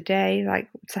end of the day, like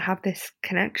to have this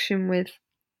connection with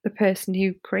the person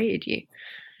who created you.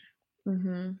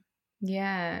 Mm-hmm.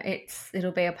 Yeah,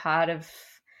 it'll be a part of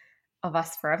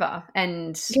us forever,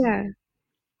 and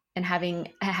and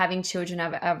having children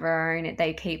of our own,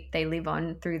 they live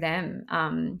on through them.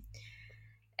 And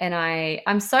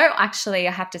I'm so, actually,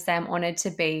 I have to say, I'm honored to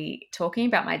be talking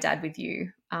about my dad with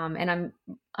you. And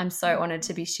I'm so honored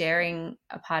to be sharing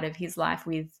a part of his life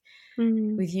with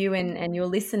you and your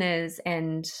listeners.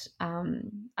 And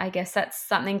I guess that's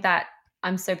something that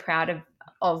I'm so proud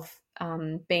of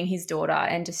being his daughter,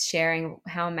 and just sharing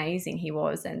how amazing he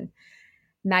was and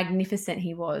magnificent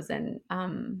he was. And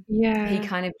he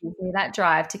kind of gives me that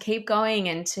drive to keep going,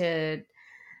 and to,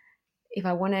 if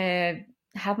I want to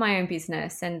have my own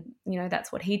business, and you know,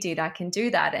 that's what he did, I can do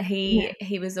that. And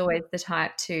he was always the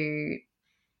type to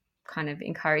kind of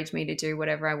encourage me to do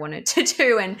whatever I wanted to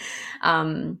do,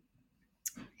 and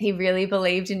he really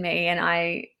believed in me.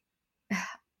 And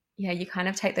you kind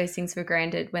of take those things for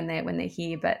granted when they're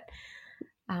here, but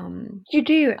you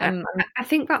do. I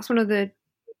think that's one of the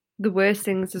worst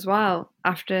things as well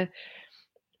after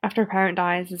a parent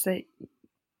dies, is that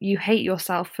you hate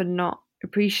yourself for not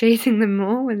appreciating them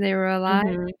more when they were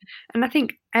alive. And I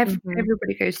think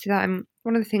everybody goes through that. And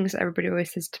one of the things that everybody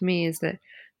always says to me is that,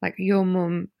 like, your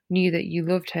mum knew that you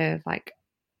loved her. Like,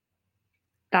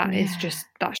 that is just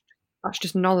that's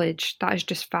just knowledge. That is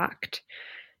just fact.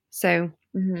 So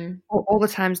all the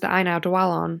times that I now dwell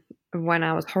on when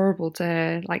I was horrible to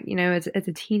her, like, you know, as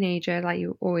a teenager, like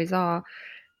you always are,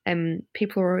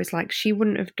 people are always like, she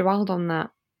wouldn't have dwelled on that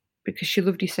because she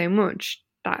loved you so much.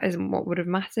 That isn't what would have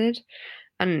mattered.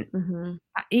 And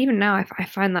even now, I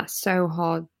find that so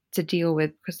hard to deal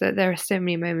with, because there are so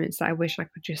many moments that I wish I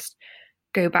could just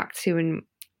go back to and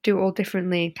do it all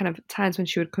differently. Kind of times when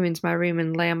she would come into my room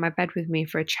and lay on my bed with me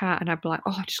for a chat, and I'd be like,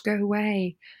 oh, just go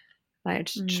away. Like,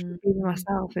 just be with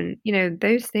myself. And, you know,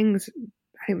 those things,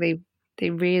 I think they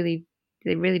really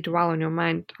dwell on your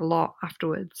mind a lot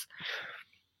afterwards.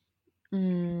 I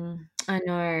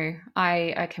know.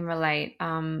 I can relate.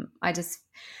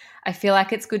 I feel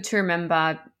like it's good to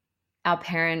remember our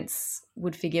parents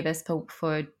would forgive us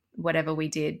for whatever we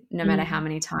did, no matter how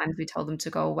many times we told them to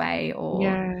go away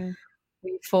or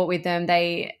we fought with them.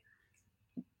 Their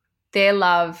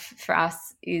love for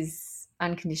us is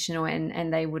unconditional,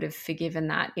 and they would have forgiven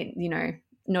that, you know,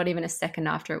 not even a second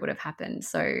after it would have happened.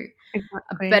 So,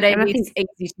 exactly. But it's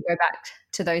easy to go back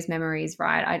to those memories,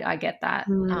 right? I get that.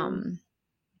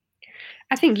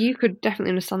 I think you could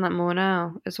definitely understand that more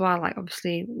now as well. Like,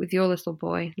 obviously, with your little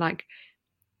boy, like,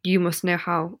 you must know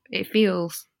how it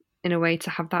feels in a way to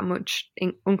have that much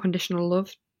unconditional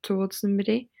love towards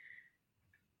somebody.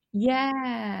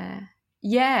 Yeah.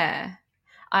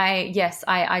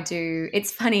 I do.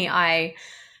 It's funny. I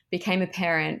became a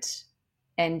parent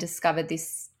and discovered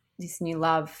this new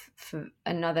love for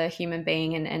another human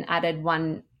being, and added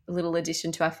one little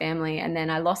addition to our family. And then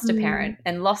I lost a parent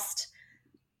and lost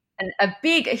a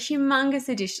humongous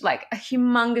addition, like a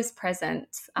humongous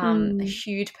presence, a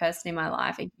huge person in my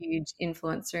life, a huge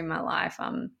influencer in my life,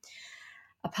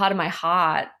 a part of my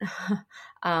heart.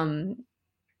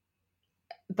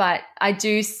 but I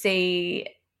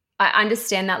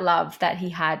understand that love that he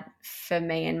had for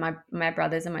me and my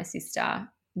brothers and my sister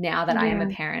now that I am a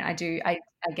parent. I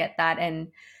get that,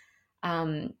 and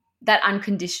that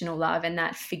unconditional love and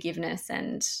that forgiveness,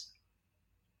 and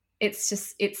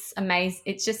it's amazing.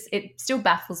 It still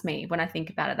baffles me when I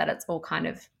think about it that it's all kind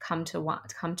of come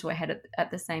to a head at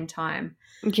the same time.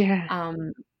 Yeah.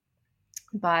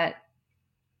 But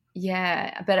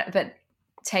yeah, but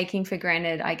taking for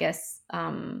granted, I guess,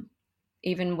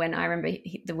 even when I remember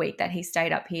the week that he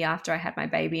stayed up here after I had my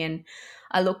baby, and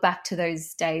I look back to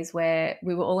those days where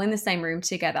we were all in the same room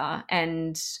together,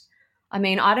 and I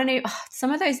mean,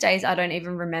 some of those days I don't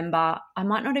even remember. I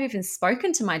might not have even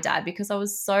spoken to my dad because I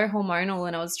was so hormonal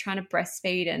and I was trying to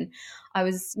breastfeed, and I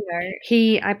was,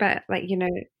 I bet, like,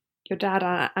 your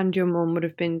dad and your mum would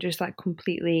have been just like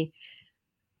completely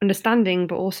understanding,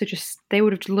 but also just they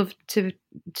would have loved to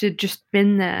just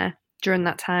been there during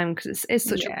that time, because it's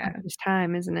such a precious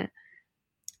time, isn't it?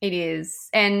 It is.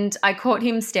 And I caught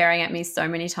him staring at me so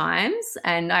many times,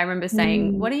 and I remember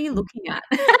saying, "What are you looking at?"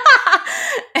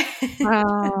 He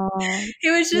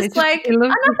was just like, "Oh,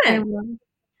 nothing."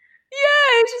 Yeah,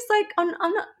 he was just like,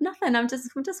 I'm not nothing. I'm just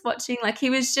watching. Like,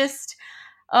 he was just,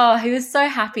 he was so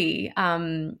happy.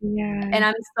 And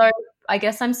I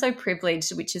guess I'm so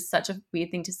privileged, which is such a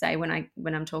weird thing to say when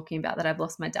I'm talking about that I've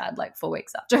lost my dad like 4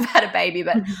 weeks after I've had a baby,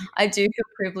 but I do feel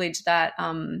privileged that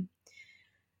I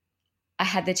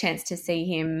had the chance to see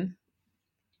him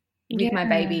with my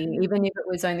baby, even if it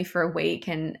was only for a week,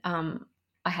 and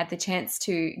I had the chance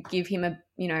to give him a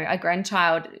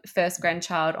first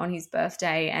grandchild on his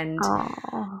birthday, and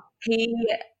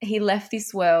he left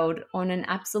this world on an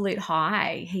absolute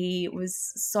high. He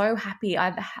was so happy.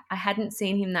 I hadn't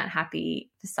seen him that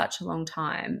happy for such a long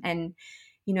time, and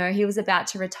he was about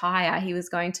to retire. He was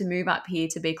going to move up here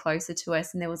to be closer to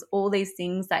us, and there was all these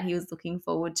things that he was looking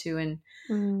forward to, and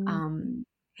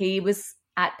he was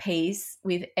at peace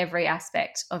with every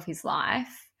aspect of his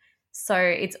life. So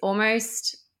it's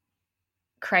almost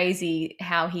crazy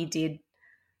how he did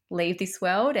leave this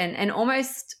world, and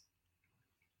almost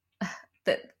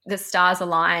the stars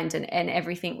aligned and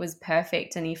everything was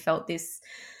perfect, and he felt this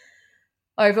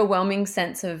overwhelming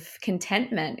sense of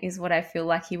contentment is what I feel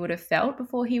like he would have felt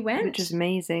before he went. Which is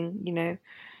amazing.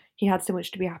 He had so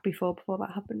much to be happy for before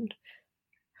that happened.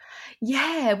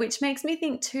 Yeah, which makes me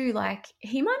think too, like,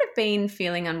 he might have been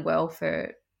feeling unwell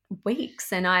for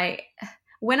weeks, and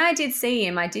when I did see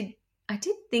him, I did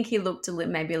think he looked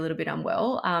maybe a little bit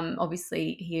unwell.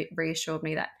 Obviously, he reassured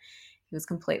me that he was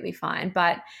completely fine.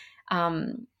 But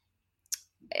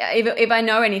if I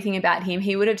know anything about him,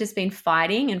 he would have just been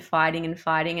fighting and fighting and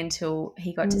fighting until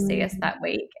he got to see us that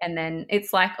week. And then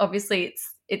it's like, obviously,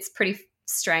 it's pretty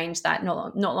strange that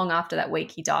not long after that week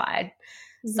he died.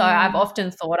 So I've often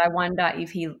thought, I wonder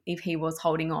if he was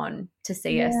holding on to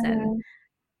see us, and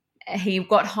he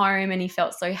got home and he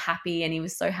felt so happy, and he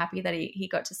was so happy that he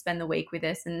got to spend the week with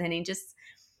us, and then he just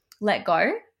let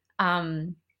go,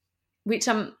 which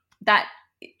that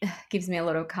gives me a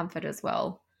lot of comfort as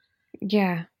well.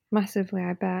 Yeah, massively,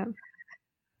 I bet.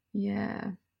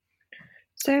 Yeah.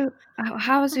 So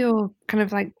how's your kind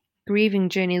of like grieving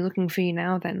journey looking for you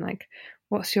now then? Like,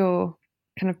 what's your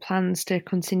kind of plans to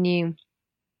continue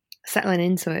settling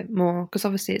into it more? Because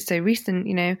obviously it's so recent,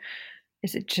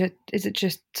 Is it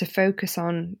just to focus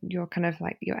on your kind of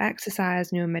like your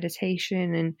exercise and your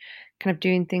meditation and kind of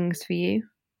doing things for you?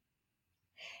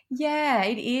 Yeah,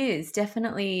 it is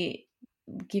definitely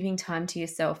giving time to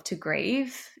yourself to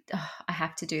grieve. I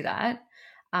have to do that.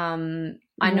 I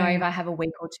know if I have a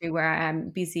week or two where I'm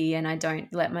busy and I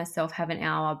don't let myself have an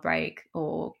hour break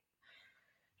or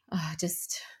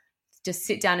just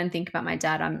sit down and think about my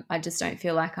dad, I just don't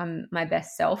feel like I'm my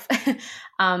best self.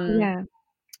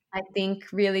 I think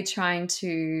really trying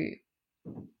to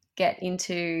get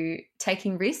into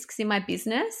taking risks in my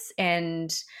business,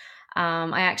 and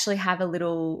I actually have a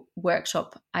little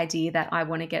workshop idea that I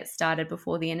want to get started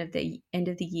before the end of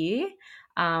the year.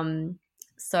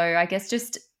 So I guess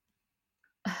just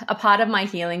a part of my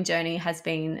healing journey has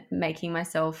been making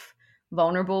myself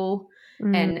vulnerable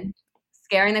and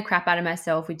scaring the crap out of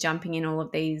myself with jumping in all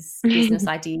of these business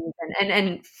ideas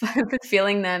and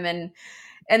fulfilling them,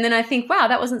 and then I think, wow,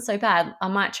 that wasn't so bad. I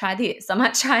might try this. I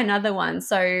might try another one.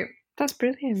 So that's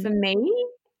brilliant. For me,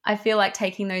 I feel like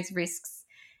taking those risks,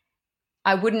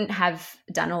 I wouldn't have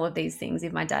done all of these things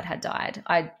if my dad had died.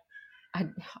 I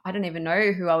don't even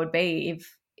know who I would be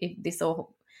if this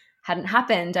all hadn't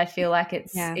happened. I feel like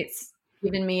it's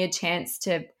given me a chance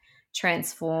to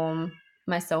transform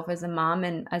myself as a mum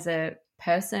and as a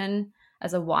person,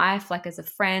 as a wife, like as a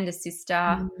friend, a sister.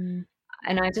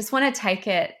 And I just want to take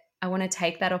it I want to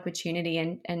take that opportunity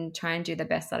and try and do the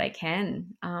best that I can.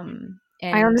 And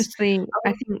I honestly,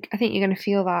 I think you're going to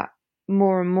feel that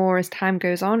more and more as time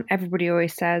goes on. Everybody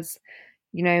always says,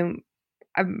 you know,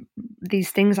 these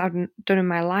things I've done in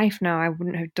my life now, I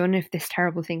wouldn't have done if this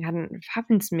terrible thing hadn't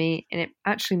happened to me. And it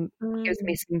actually gives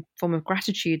me some form of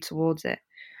gratitude towards it.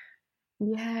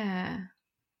 Yeah.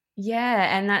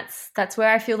 Yeah. And that's where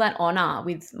I feel that honor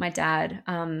with my dad.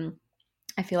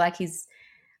 I feel like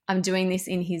I'm doing this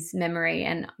in his memory,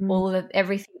 and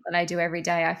everything that I do every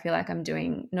day, I feel like I'm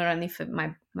doing not only for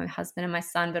my husband and my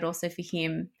son, but also for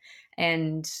him.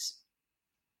 And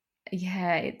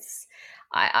yeah,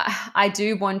 I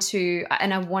do want to,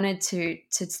 and I wanted to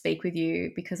speak with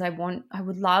you because I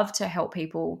would love to help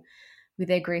people with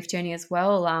their grief journey as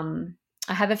well.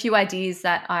 I have a few ideas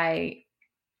that I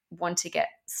want to get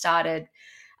started,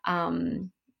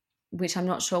 which I'm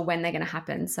not sure when they're going to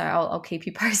happen. So I'll keep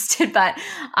you posted. But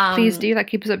please do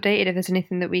keep us updated if there's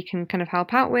anything that we can kind of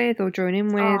help out with or join in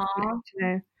with. You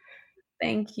know.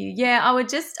 Thank you. Yeah, I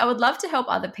would love to help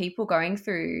other people going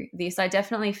through this. I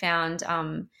definitely found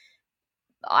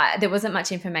there wasn't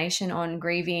much information on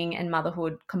grieving and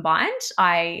motherhood combined.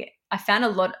 I found a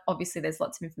lot. Obviously, there's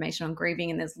lots of information on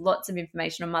grieving and there's lots of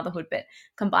information on motherhood, but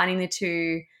combining the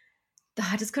two,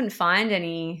 I just couldn't find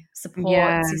any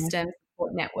support systems,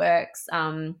 support networks,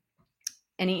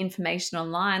 any information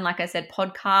online. Like I said,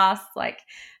 podcasts, like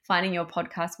finding your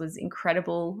podcast was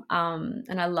incredible.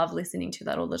 And I love listening to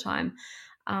that all the time.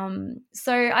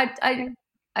 So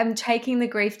I'm taking the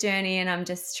grief journey and I'm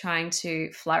just trying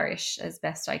to flourish as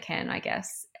best I can, I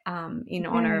guess, in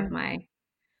honor of my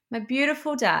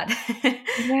beautiful dad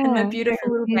and my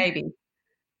beautiful little baby.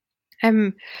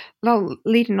 Well,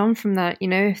 leading on from that, you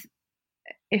know,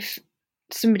 if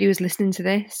somebody was listening to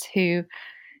this who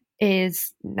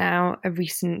is now a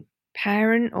recent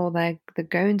parent or they're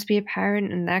going to be a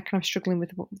parent and they're kind of struggling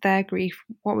with their grief,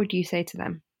 what would you say to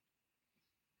them?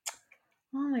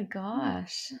 Oh my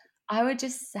gosh. I would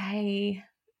just say,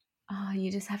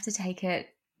 you just have to take it.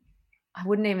 I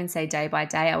wouldn't even say day by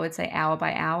day. I would say hour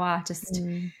by hour. Just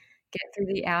get through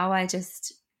the hour.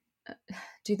 Just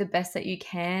do the best that you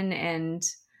can and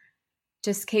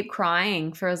just keep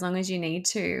crying for as long as you need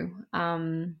to.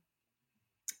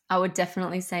 I would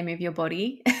definitely say move your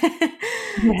body.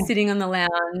 Sitting on the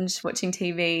lounge, watching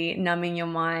TV, numbing your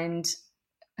mind.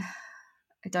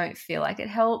 I don't feel like it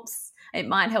helps. It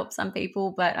might help some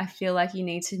people, but I feel like you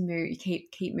need to move,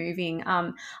 keep moving.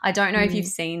 I don't know if you've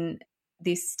seen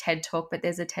this TED Talk, but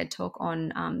there's a TED Talk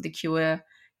on the cure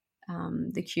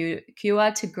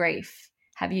to grief.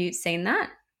 Have you seen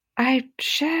that? I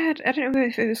don't know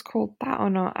if it was called that or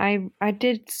not. I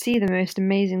did see the most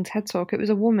amazing TED Talk. It was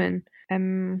a woman.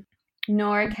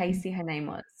 Nora Casey, her name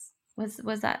was.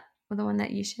 Was that the one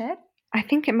that you shared? I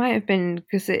think it might have been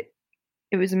because it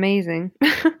was amazing.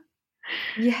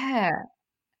 Yeah.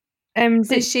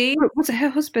 Was it her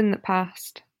husband that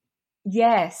passed?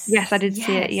 Yes. Yes, I did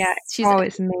see it. Yeah.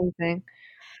 It's amazing.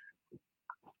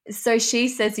 So she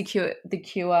says the cure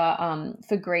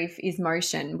for grief is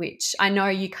motion, which I know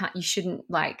you shouldn't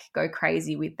like go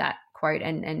crazy with that quote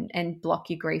and block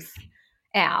your grief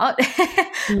out.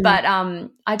 But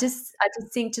I just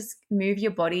think just move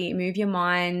your body, move your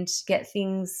mind, get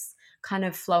things kind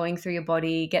of flowing through your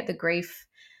body, get the grief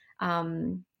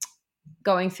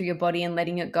going through your body and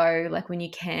letting it go like when you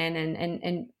can,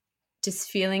 and just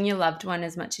feeling your loved one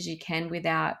as much as you can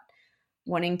without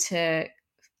wanting to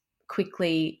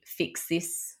quickly fix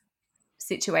this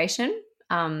situation.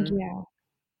 And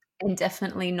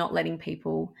definitely not letting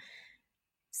people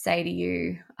say to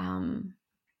you,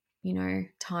 you know,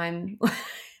 time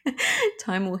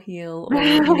will heal, or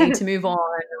you need to move on,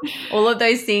 all of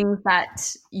those things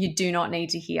that you do not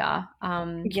need to hear.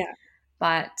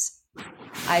 But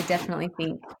I definitely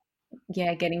think,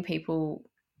 getting people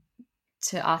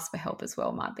to ask for help as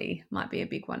well might be a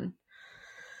big one.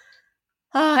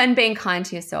 And being kind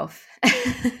to yourself.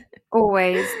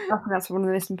 Always. I think that's one of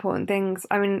the most important things.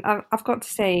 I mean, I've got to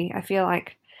say, I feel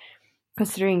like,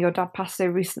 considering your dad passed so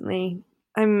recently,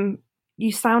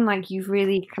 you sound like you've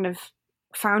really kind of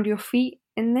found your feet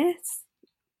in this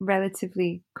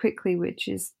relatively quickly, which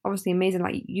is obviously amazing.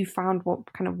 Like, you found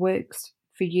what kind of works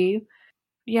for you.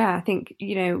 Yeah, I think,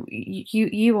 you know,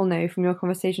 you will know from your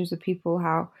conversations with people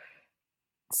how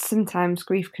sometimes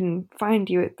grief can find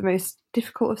you at the most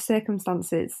difficult of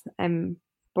circumstances.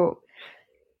 But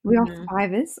we are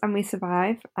survivors and we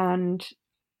survive. And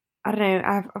I don't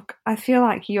know, I feel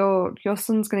like your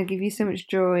son's going to give you so much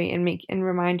joy and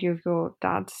remind you of your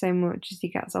dad so much as he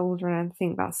gets older. And I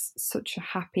think that's such a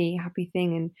happy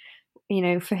thing. And, you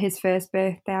know, for his first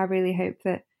birthday, I really hope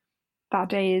that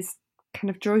day is kind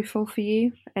of joyful for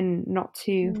you, and not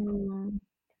too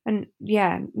and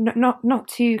not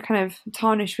too kind of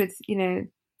tarnished with, you know,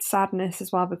 sadness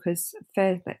as well, because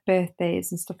for like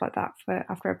birthdays and stuff like that for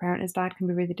after a parent has died can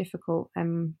be really difficult.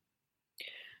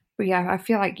 But yeah, I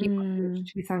feel like you've got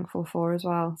much to be thankful for as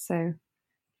well. So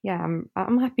yeah,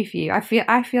 I'm happy for you. I feel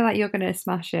like you're gonna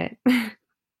smash it.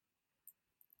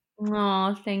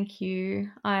 Oh, thank you.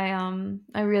 I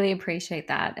really appreciate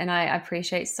that, and I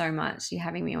appreciate so much you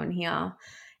having me on here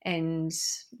and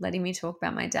letting me talk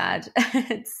about my dad.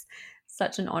 It's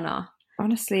such an honor.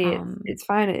 Honestly, it's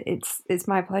fine. It's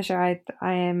my pleasure. I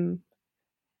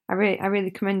really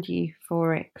commend you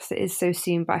for it, because it is so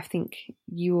soon. But I think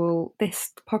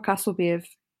this podcast will be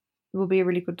a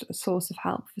really good source of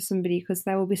help for somebody, because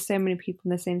there will be so many people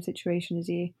in the same situation as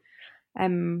you.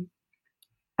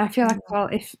 I feel like, well,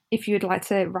 if you would like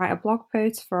to write a blog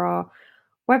post for our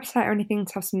website or anything,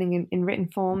 to have something in written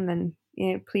form, then,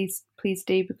 you know, please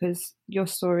do, because your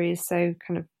story is so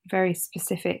kind of very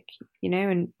specific, you know,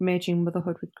 and merging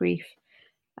motherhood with grief.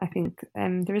 I think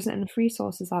there isn't enough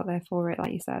resources out there for it,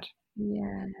 like you said.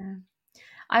 Yeah,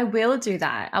 I will do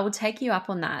that. I will take you up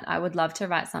on that. I would love to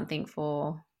write something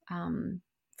for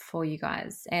you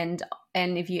guys, and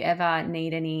if you ever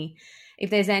need if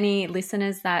there's any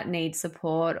listeners that need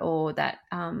support, or that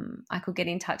I could get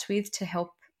in touch with to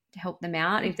help them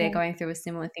out, if they're going through a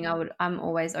similar thing, I'm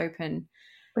always open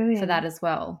for that as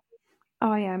well.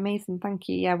 Oh yeah, amazing. Thank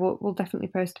you. Yeah, we'll definitely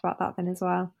post about that then as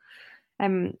well.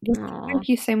 Thank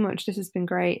you so much. This has been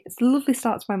great. It's a lovely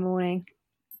start to my morning.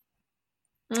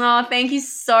 Oh, thank you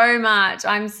so much.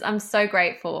 I'm so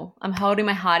grateful. I'm holding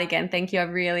my heart again. Thank you. I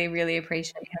really, really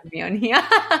appreciate you having me on here.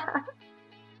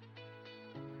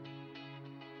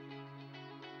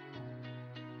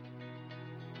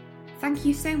 Thank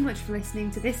you so much for listening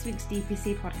to this week's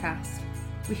DPC podcast.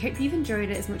 We hope you've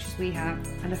enjoyed it as much as we have,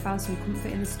 and have found some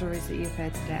comfort in the stories that you've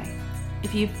heard today.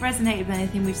 If you've resonated with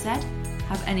anything we've said,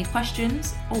 have any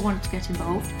questions, or want to get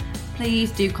involved,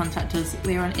 please do contact us.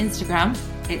 We're on Instagram.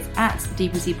 It's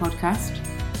 @DPC Podcast.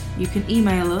 You can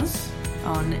email us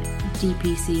on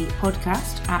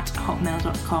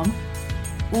dpcpodcast@hotmail.com,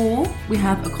 or we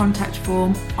have a contact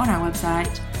form on our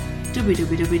website,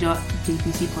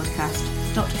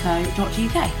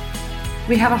 www.dpcpodcast.co.uk.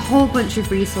 We have a whole bunch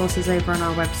of resources over on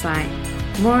our website.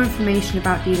 More information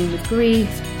about dealing with grief,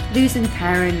 losing a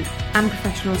parent, and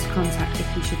professionals to contact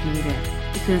if you should need it.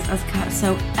 Because as Kat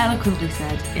so eloquently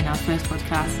said in our first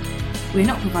podcast, we're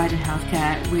not providing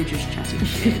healthcare, we're just chatting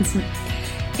shit.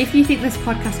 If you think this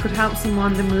podcast could help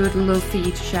someone, then we would love for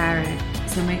you to share it.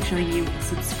 So make sure you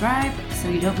subscribe so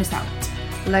you don't miss out.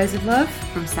 Loads of love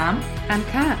From Sam and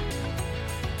Kat.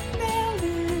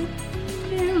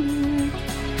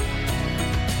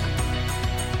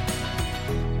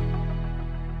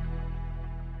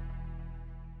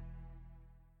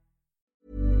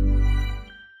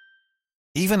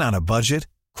 Even on a budget,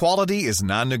 quality is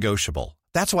non-negotiable.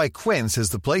 That's why Quince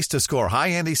is the place to score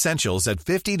high-end essentials at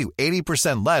 50 to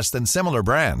 80% less than similar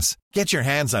brands. Get your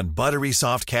hands on buttery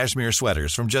soft cashmere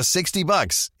sweaters from just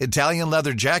 $60, Italian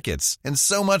leather jackets, and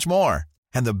so much more.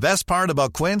 And the best part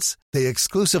about Quince, they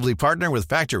exclusively partner with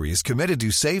factories committed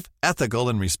to safe, ethical,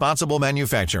 and responsible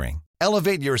manufacturing.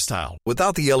 Elevate your style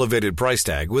without the elevated price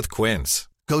tag with Quince.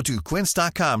 Go to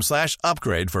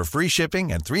quince.com/upgrade for free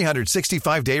shipping and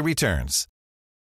 365-day returns.